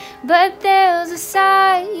 But there's a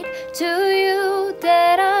side to you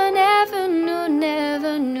that I never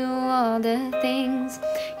knew all the things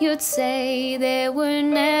you'd say they were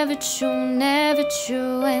never true,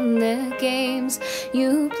 and the games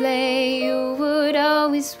you play, you would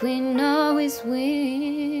always win.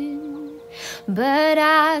 But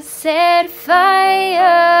I set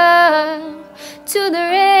fire to the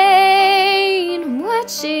rain,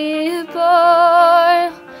 watch it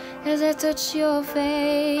pour as I touch your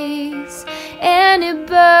face, and it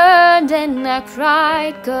burned and I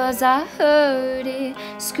cried 'cause I heard it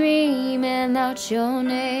screaming out your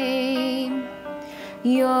name.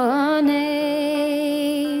 Your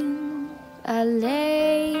name. I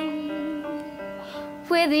lay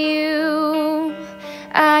with you,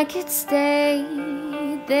 I could stay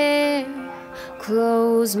there,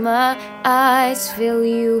 close my eyes, feel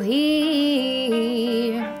you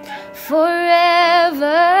here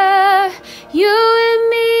forever. You and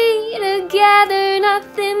me together,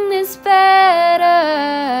 nothing is better.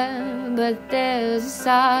 But there's a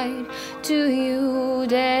side to you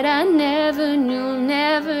that I never knew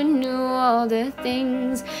all the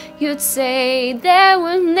things you'd say that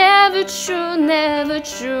were never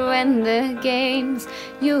true, and the games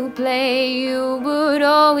you play, you would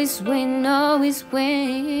always win.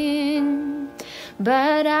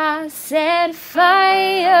 But I set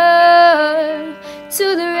fire to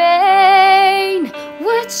the rain,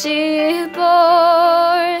 watch it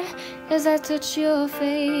pour as I touch your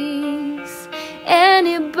face, and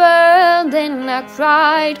it burned and I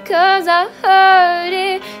cried 'cause I heard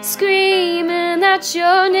it screaming out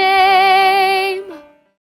your name.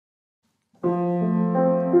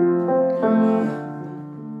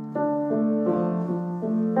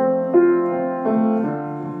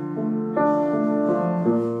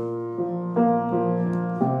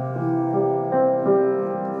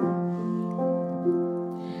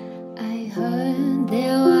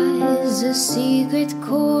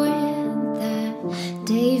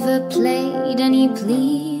 played and he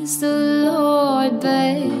pleased the Lord,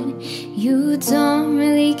 but you don't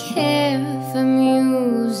really care for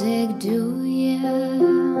music, do ya?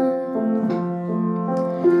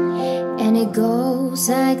 And it goes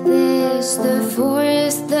like this: the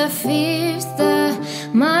forest, the fierce, the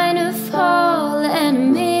minor fall and a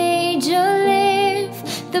major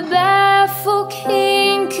lift, the baffled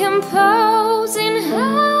king composing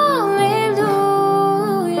hallelujah,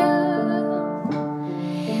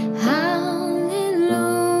 hallelujah,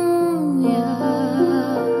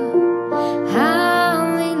 hallelujah,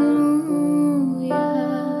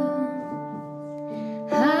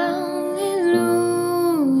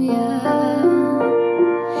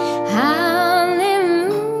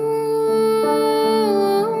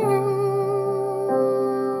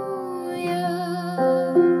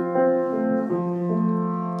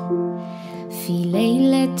 في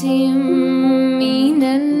ليلة من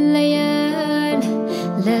الليال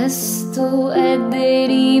لست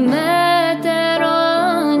أدري ما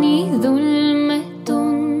تراني، ظلمة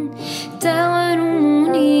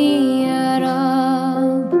تغرني يا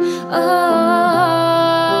رب.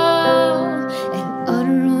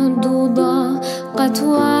 الأرض ضاقت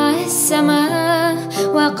والسماء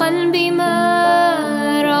وقلبي ما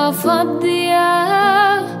رفض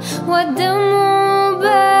ضياء، والدموع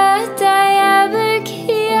بات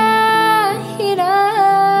يبكي يا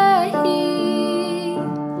إلهي،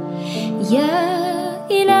 يا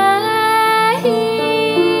إلهي،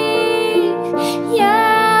 يا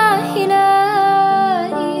إلهي،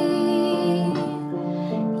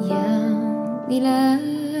 يا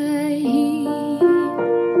إلهي،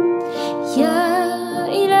 يا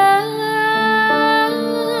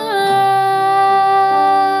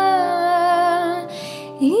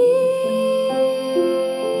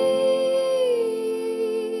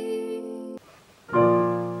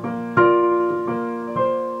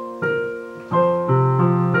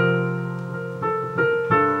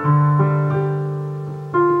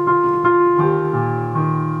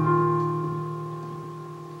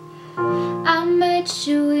I met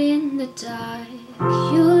you in the dark,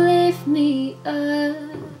 you lift me up,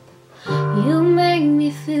 you make me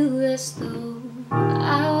feel as though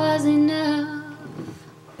I was enough.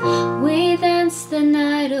 We danced the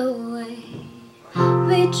night away,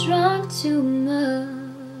 we drank too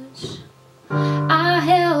much. I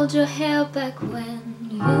held your hair back when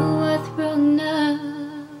you were thrown up.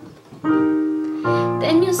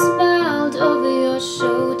 Then you smiled over your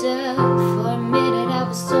shoulder. For a minute I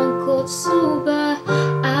was stone cold sober.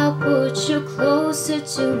 I put you closer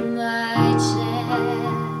to my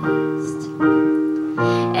chest,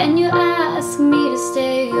 and you asked me to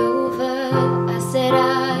stay over. I said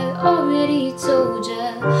I already told you,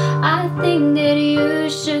 I think that you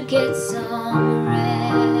should get some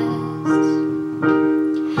rest.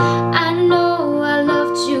 I know I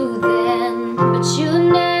loved you then, but you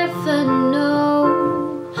never know,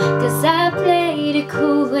 'cause I played it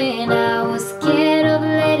cool when I was scared of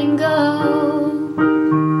letting go.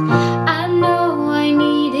 I know I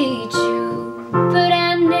needed you, but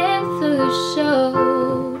I never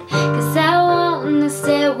showed, 'cause I wanna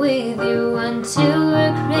stay with you until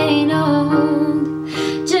we're grown old.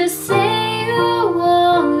 Just say you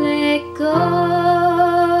won't let go.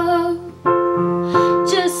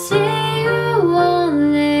 Just say you won't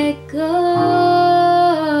let go.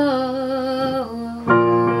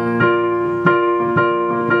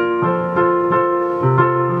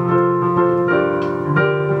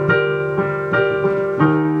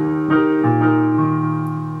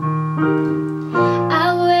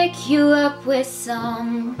 I'll wake you up with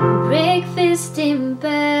some breakfast in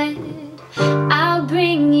bed. I'll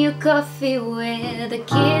bring you coffee with a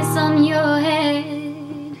kiss on your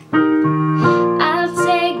head. I'll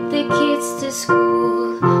take the kids to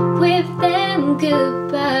school, with them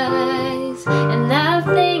goodbyes, and I'll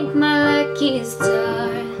thank my lucky star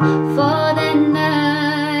for the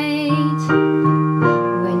night.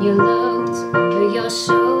 When you looked over your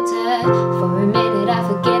shoulder, for a minute I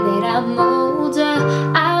forget that I'm older.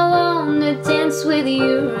 I wanna dance with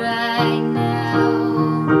you right now,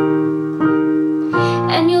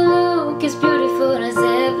 and you look as beautiful as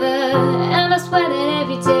ever, and I swear that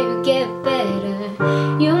every day you get better.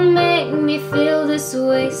 You make me feel this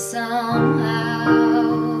way somehow.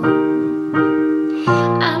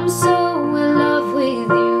 I'm so in love with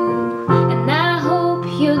you, and I hope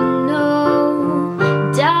you know,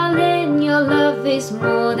 darling, your love is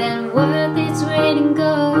more than worth its weight in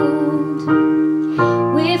gold.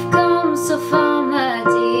 We've come so far, my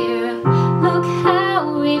dear, look how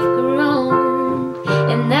we've grown,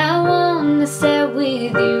 and I wanna stay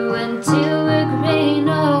with you until we're grown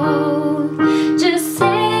old. Just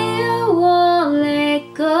say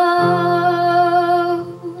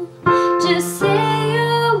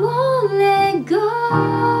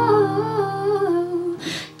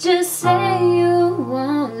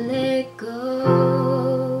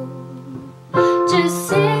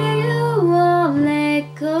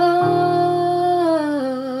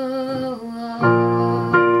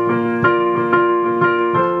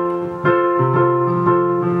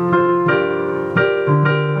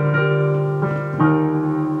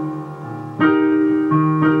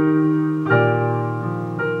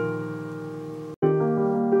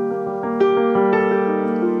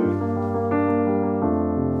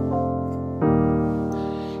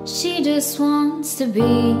wants to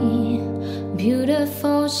be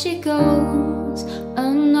beautiful. She goes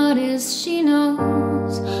unnoticed, she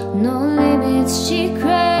knows no limits. She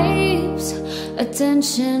craves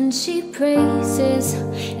attention, she praises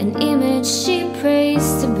an image she prays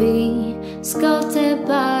to be sculpted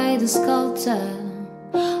by the sculptor.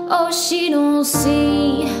 Oh, she don't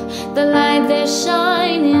see the light that's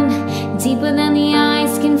shining deeper than the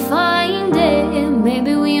eyes can find it.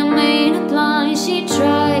 Maybe we are made of blind. She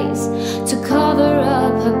tries to cover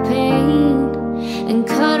up her pain and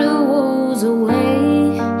cut her woes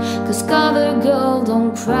away, 'cause cover girl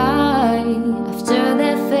don't cry after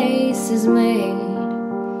their face is made.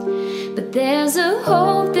 But there's a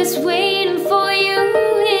hope that's waiting for you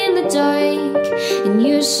in the dark, and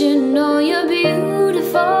you should know you're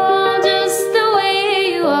beautiful just the way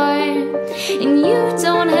you are. And you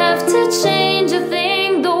don't have to change a thing,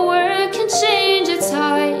 the world can change its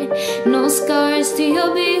heart. No scars to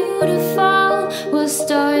your beautiful, we're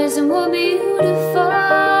stars and we're beautiful.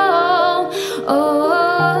 Oh,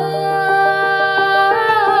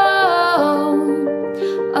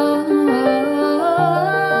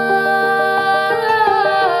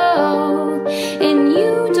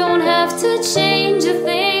 change a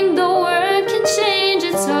thing, the world can change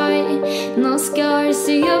its heart. No scars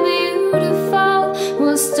to you're beautiful,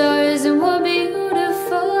 we're stars and we're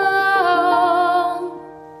beautiful.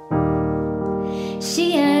 She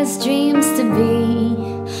has dreams to be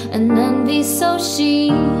an envy, so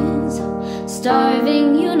she's starving,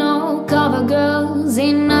 you know. Cover girls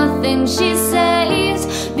ain't nothing, she says.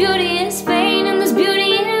 Beauty is pain and there's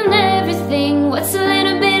beauty in everything. What's a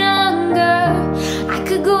little bit hunger? I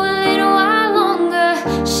could go a little while longer.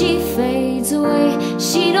 She fades away,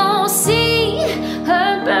 she don't see her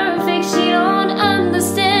perfect, she don't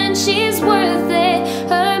understand she's worth it.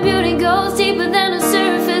 Her beauty goes deeper than the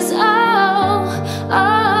surface. Oh,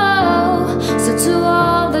 oh. So to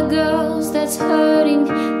all the girls that's hurting,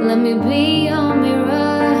 let me be your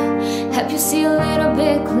mirror, help you see a little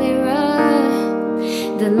bit clearer.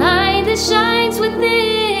 The light that shines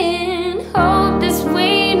within, hope that's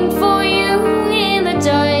waiting for you in the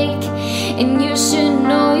dark. And you should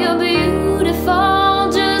know you're beautiful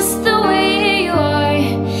just the way you are.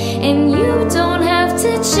 And you don't have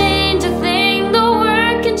to change a thing, the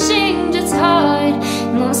world can change its heart.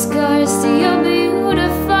 No scars to you're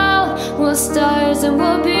beautiful, we're stars and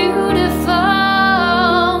we're beautiful.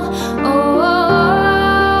 Oh,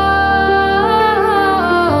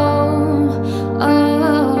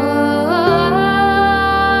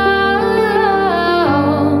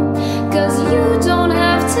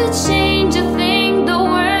 change a thing, the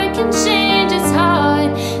world can change its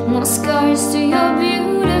heart. No scars to you're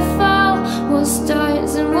beautiful, we're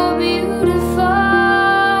stars and we're beautiful.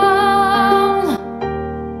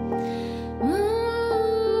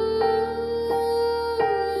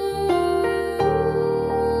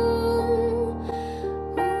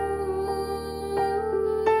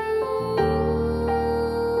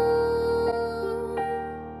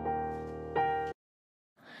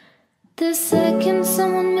 The second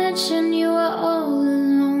someone mentioned you were all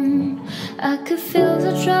alone, I could feel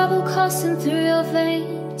the trouble coursing through your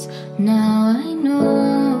veins. Now I know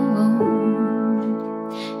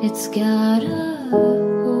it's got a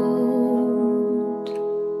hold.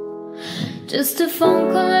 Just a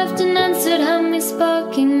phone call left unanswered had me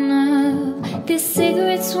sparking up. These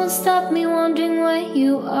cigarettes won't stop me wondering where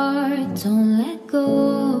you are. Don't let go,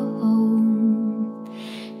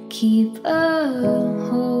 keep a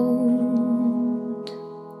hold.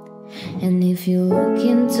 And if you look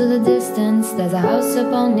into the distance, there's a house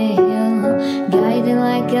up on the hill, guiding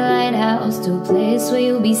like a lighthouse to a place where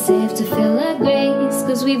you'll be safe to feel like grace.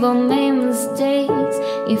 'Cause we've all made mistakes.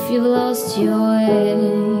 If you've lost your way,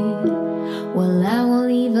 well, I will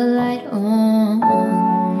leave a light on.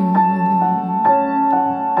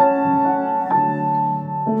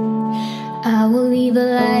 I will leave a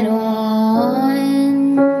light on.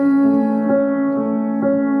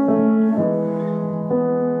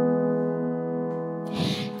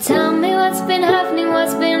 Tell me what's been happening,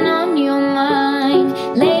 what's been on your mind.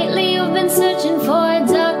 Lately you've been searching for a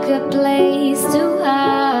darker place to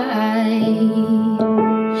hide,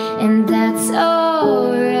 and that's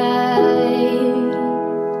alright.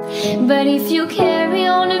 But if you carry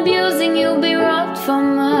on abusing, you'll be robbed from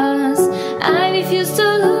us. I refuse to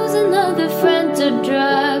lose another friend to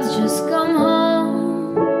drugs. Just come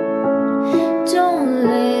home, don't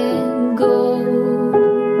let go.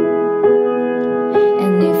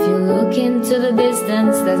 Into the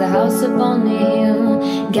distance, there's a house up on the hill,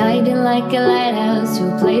 guiding like a lighthouse to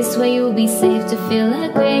a place where you'll be safe to feel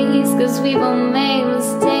like grace. 'Cause we've all made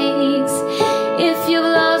mistakes. If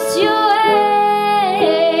you've lost your way,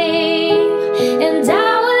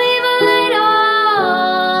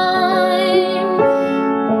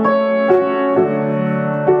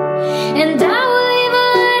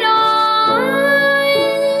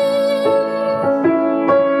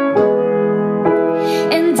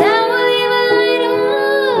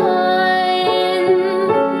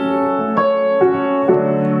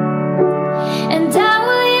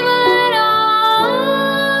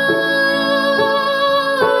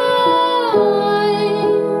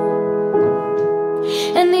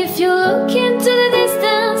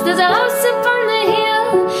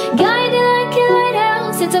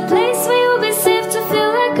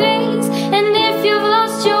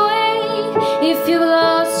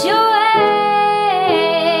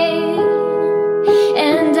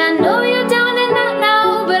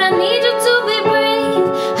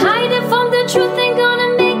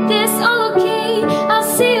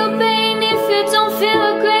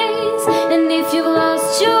 if you've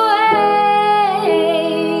lost your way,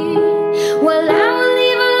 well, I will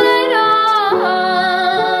leave a light on,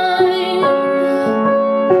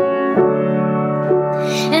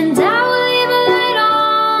 and I will leave a light on.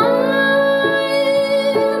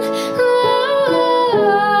 Oh,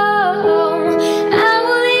 I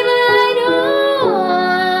will leave a light on.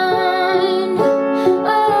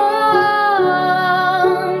 Oh,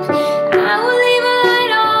 I will leave a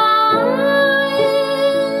light on.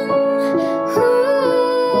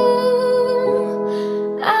 Ooh,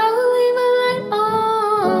 I will leave a light on.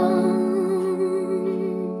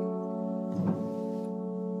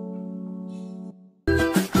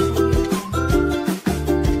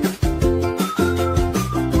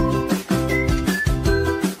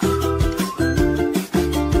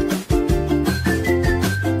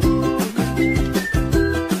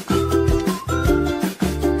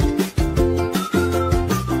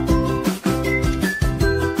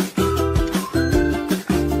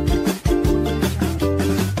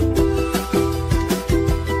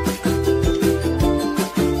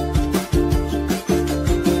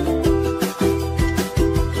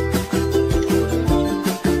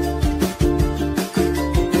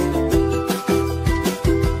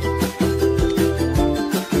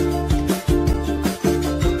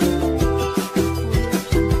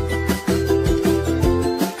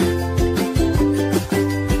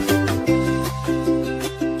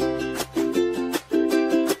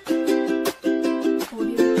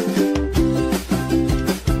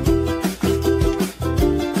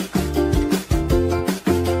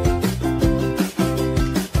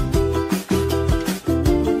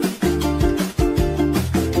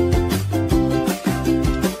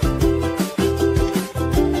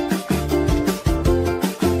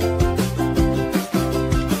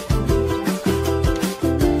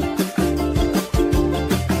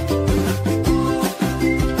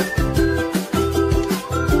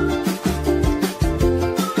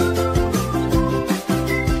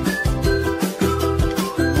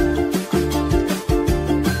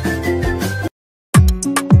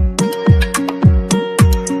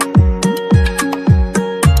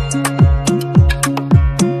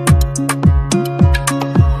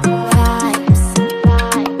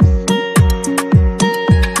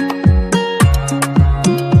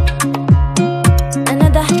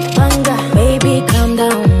 Another banger, baby, calm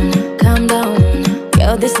down, calm down.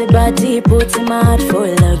 Girl, this is body puts in my heart for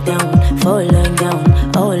lockdown,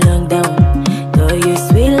 oh lockdown. Girl, you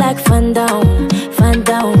sweet like fun down, fun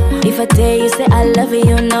down. If I tell you say I love you,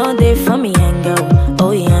 you know they for me and go,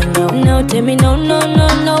 oh yeah, no. No, tell me no, no, no,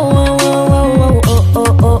 no, oh, oh, oh,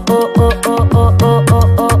 oh, oh, oh, oh, oh, oh, oh, oh,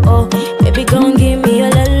 oh, oh, oh. Baby, gon' give me a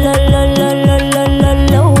la la la la la la la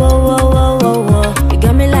la, oh, oh, oh, oh, oh. You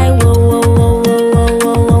got me like whoa, whoa, whoa, whoa, whoa,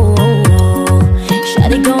 whoa, whoa, whoa.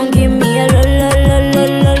 Shawty gon' give me a la la la la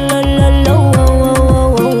la la la la, oh,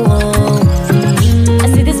 oh, oh, oh, oh. I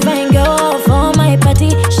see this fine girl for my party,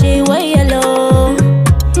 she wear yellow.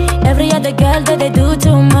 Every other girl that they do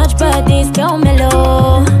too much, but this girl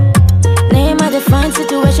mellow. Name of the fine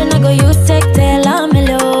situation, I go use take tell I'm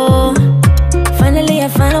mellow. Finally I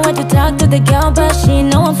find a way to talk to the girl, but she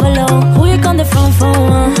ain't no one follow. Who you on the phone for?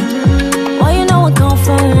 Why you know I come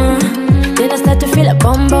from? Then I start to feel a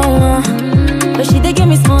bum bum. But she dey give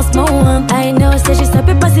me small small one. I know, say she stop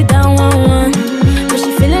it, pass it down one. But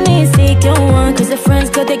she feeling insecure one. Cause her friends,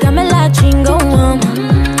 cause they got me like chingo one.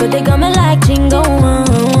 Cause they got me like chingo one.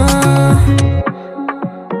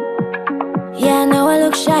 Yeah, I know I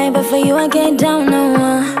look shy, but for you I get down no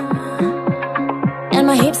one. And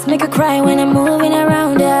my hips make her cry when I'm moving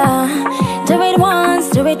around her. Do it once,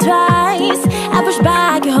 do it twice. I push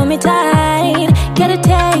back, you hold me tight. Get a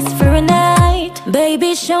taste for a night.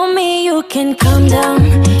 Baby, show me you can calm down,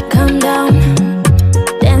 calm down.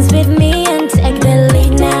 Dance with me and take the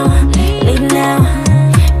lead now, lead now.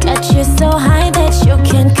 Got you so high that you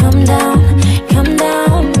can't come down, come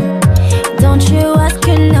down. Don't you ask,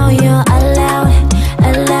 you know you're allowed,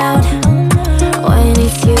 allowed. When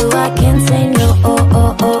it's you, I can't say no. Oh,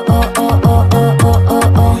 oh, oh, oh, oh, oh, oh, oh,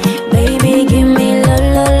 oh, oh. Baby, give me la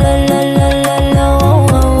la la la la la la. Oh,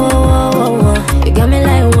 oh, oh, oh, oh, oh. You got me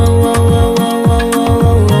like whoa, whoa, whoa, whoa, whoa, whoa,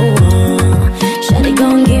 whoa, whoa. Shawty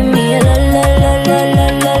gon' give me a la la la la la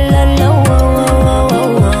la la la. Oh, oh,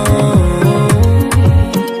 oh, oh,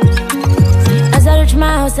 oh. As I reach my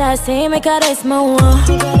house, I see me got a small.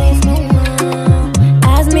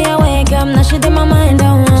 As me I wake up, now she did my mind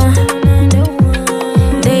down.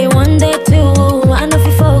 Day one, day two, I know if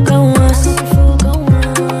you focus.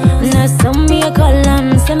 Now some me a call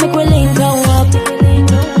them, say make we link up.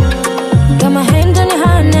 Got my hand on your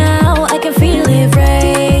heart now, I can feel it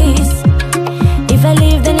race. If I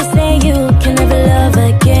leave, then you say you can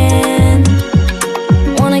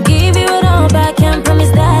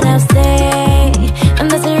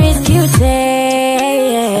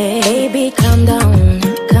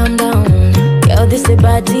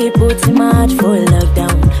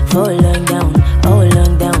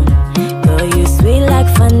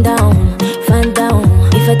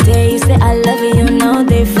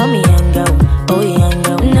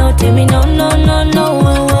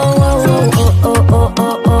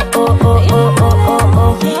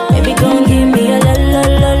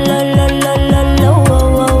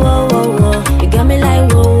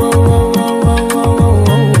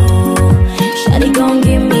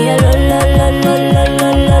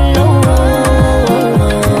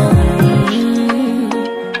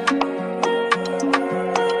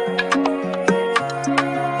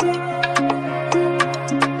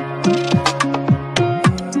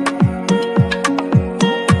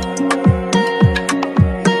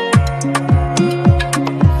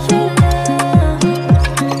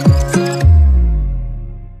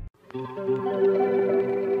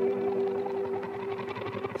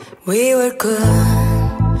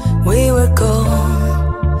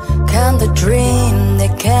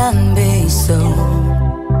can be so.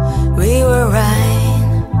 We were right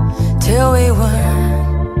till we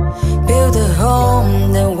weren't. Build a home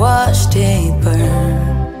that watched it burn.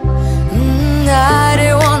 I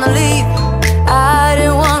didn't wanna leave, I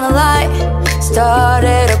didn't wanna lie.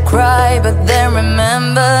 Started to cry, but then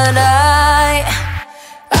remembered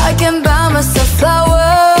I can buy myself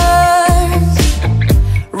flowers,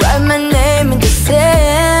 write my name in the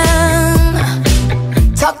sand,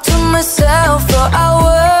 talk to myself for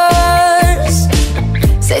hours,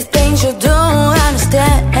 say things you don't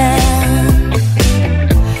understand.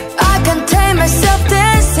 I can take myself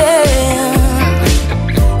dancing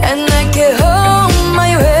and make it hold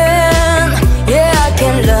my hand. Yeah, I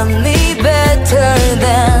can love me better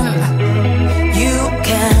than you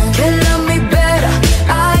can. Can love me better,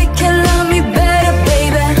 I can love me better,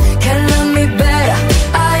 baby. Can love me better,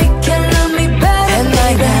 I can love me better. And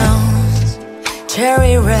my gowns,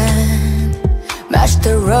 cherry red, match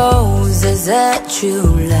the roses that you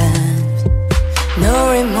left. No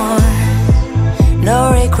remorse, no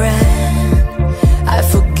regret, I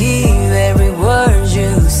forgive every word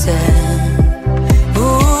you said.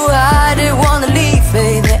 Ooh, I didn't wanna leave,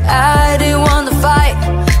 baby, I didn't wanna fight.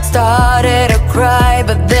 Started to cry,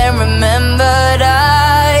 but then remembered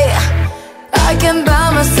I can buy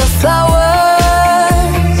myself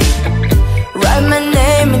flowers, write my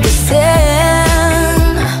name in the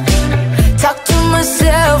sand, talk to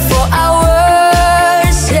myself for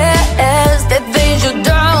hours. Yes, the things you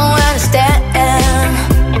don't understand.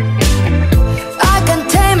 I can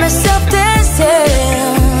take myself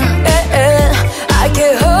dancing, I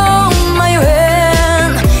can hold my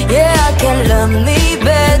hand. Yeah, I can love me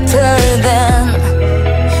better than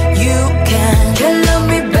you can. Can love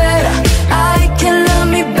me better, I can love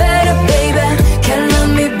me better, baby. Can love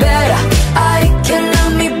me better, I can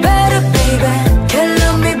love me better, baby. Can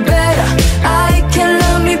love me better, I can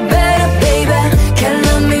love me better, baby. Can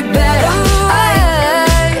love me better.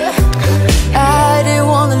 I didn't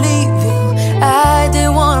wanna leave you, I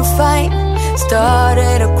didn't wanna fight.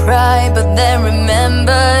 Started to cry, but then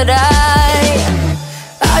remembered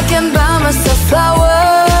I can buy myself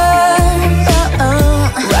flowers,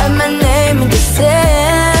 write my name in the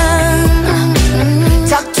sand,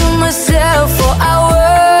 talk to myself for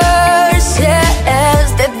hours. Yes,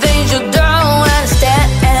 the things you don't understand.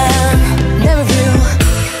 Never view,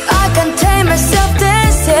 I can take myself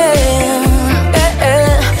dancing,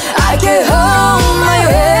 I can hold my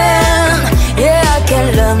hand. Yeah, I can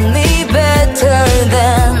love me better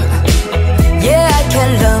than, yeah, I can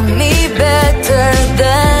love me better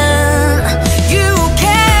than you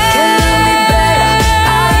can. Can love me better, I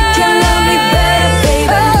can love me better,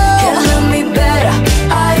 baby. Can love me better,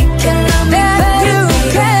 I can love me better, baby.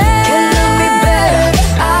 Can love me better,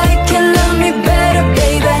 I can love me better,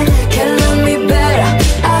 baby. Can love me better,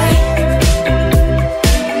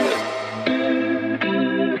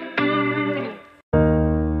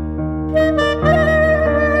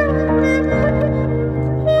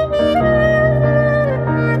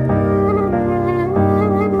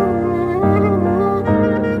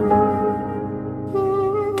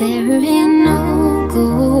 There ain't no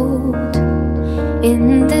gold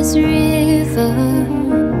in this river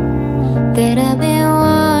that I've been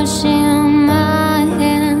washing my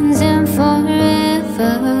hands in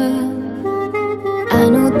forever. I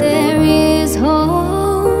know there is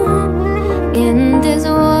hope in these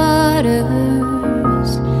waters,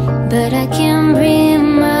 but I can't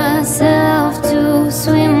bring myself to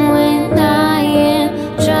swim when I am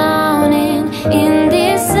drowning in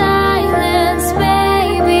this silence.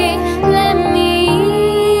 Baby, let me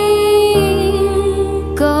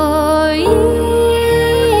go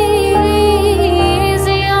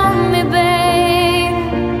easy on me, babe.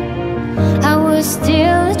 I was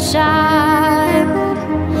still a child,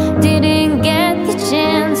 didn't get the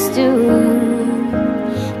chance to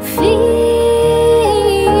feel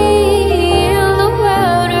the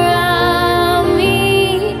world around me.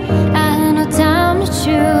 I had no time to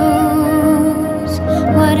choose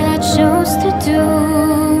what I chose to do,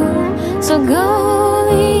 so go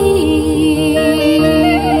easy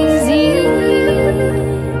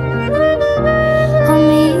on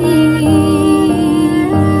me.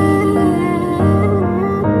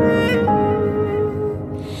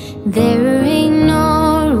 There ain't no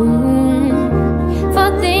room for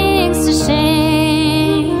things to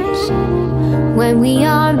change when we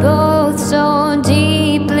are both so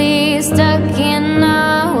deeply stuck in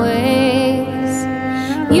our ways.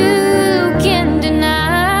 You can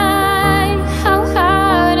deny how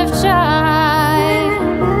hard I've tried.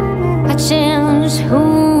 I changed who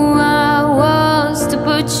I was to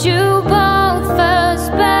put you both first,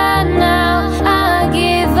 but now I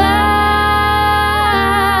give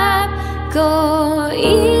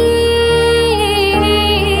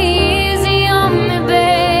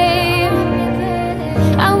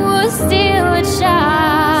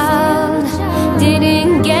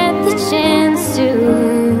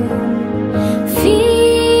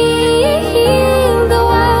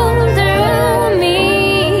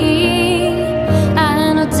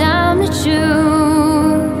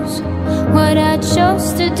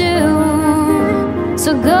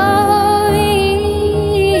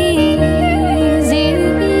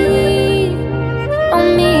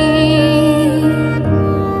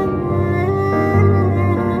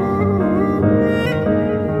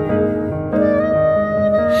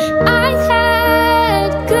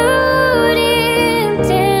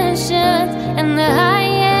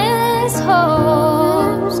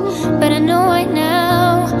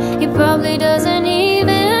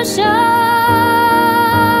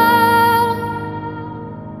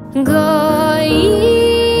Go easy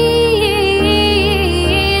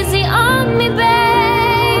on me,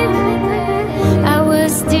 babe. I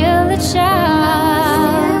was still a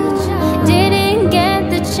child, didn't get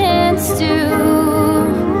the chance to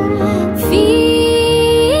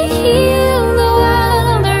feel the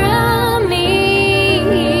world around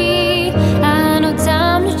me. I had no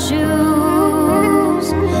time to choose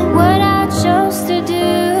what I chose to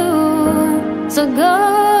do. So go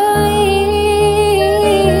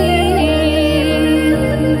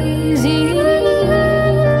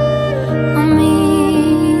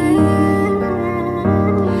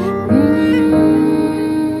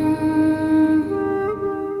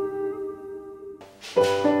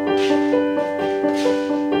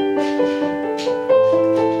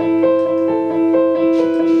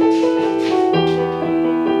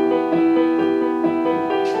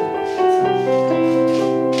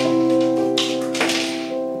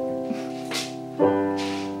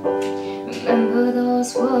remember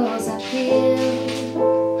those walls I built?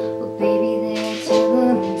 Well, baby, they're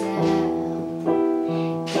tumbling down.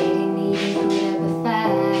 They didn't even put up a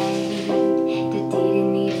fight. They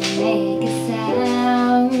didn't even make a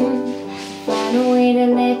sound. Find a way to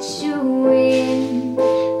let you in,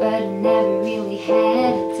 but I never really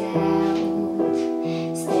had a doubt.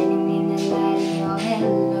 Standing in the light of your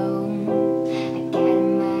hello, I got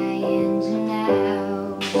my engine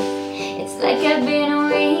out. It's like I've been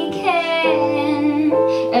awakened.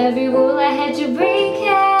 Every rule I had you breaking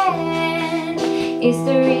is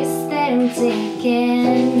the risk that I'm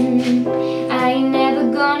taking. I ain't never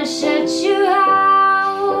gonna shut you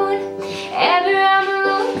out. Everywhere I'm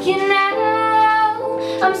looking now,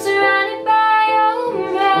 I'm surrounded by your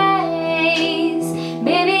embrace.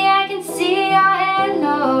 Baby, I can see your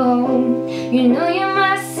hello. You know you're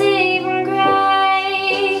my saving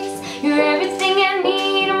grace. You're everything I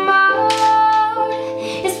need and more.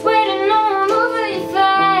 It's waiting all over your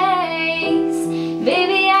face.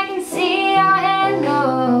 Baby, I can see your hello.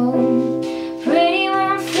 Pretty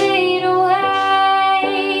won't fade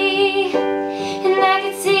away. And I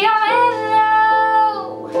can see your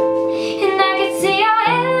hello. And I can see your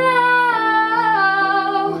hello.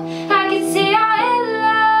 I can see your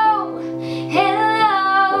hello. Hello.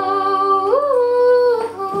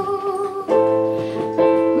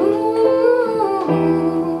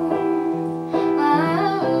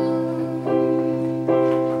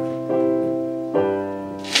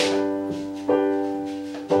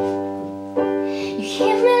 You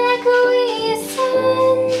hit me like a way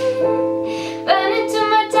sun, burning to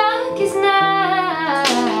my darkest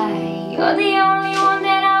night. You're the only one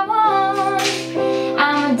that I want.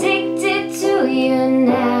 I'm addicted to you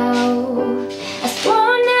now. I swore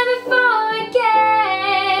I'd never fall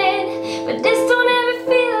again, but this don't ever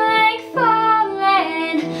feel like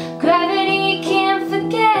falling. Gravity can't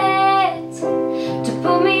forget to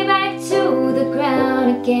pull me back to the ground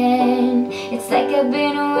again. It's like I've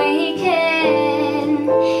been awakened.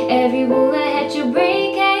 Every rule I had you break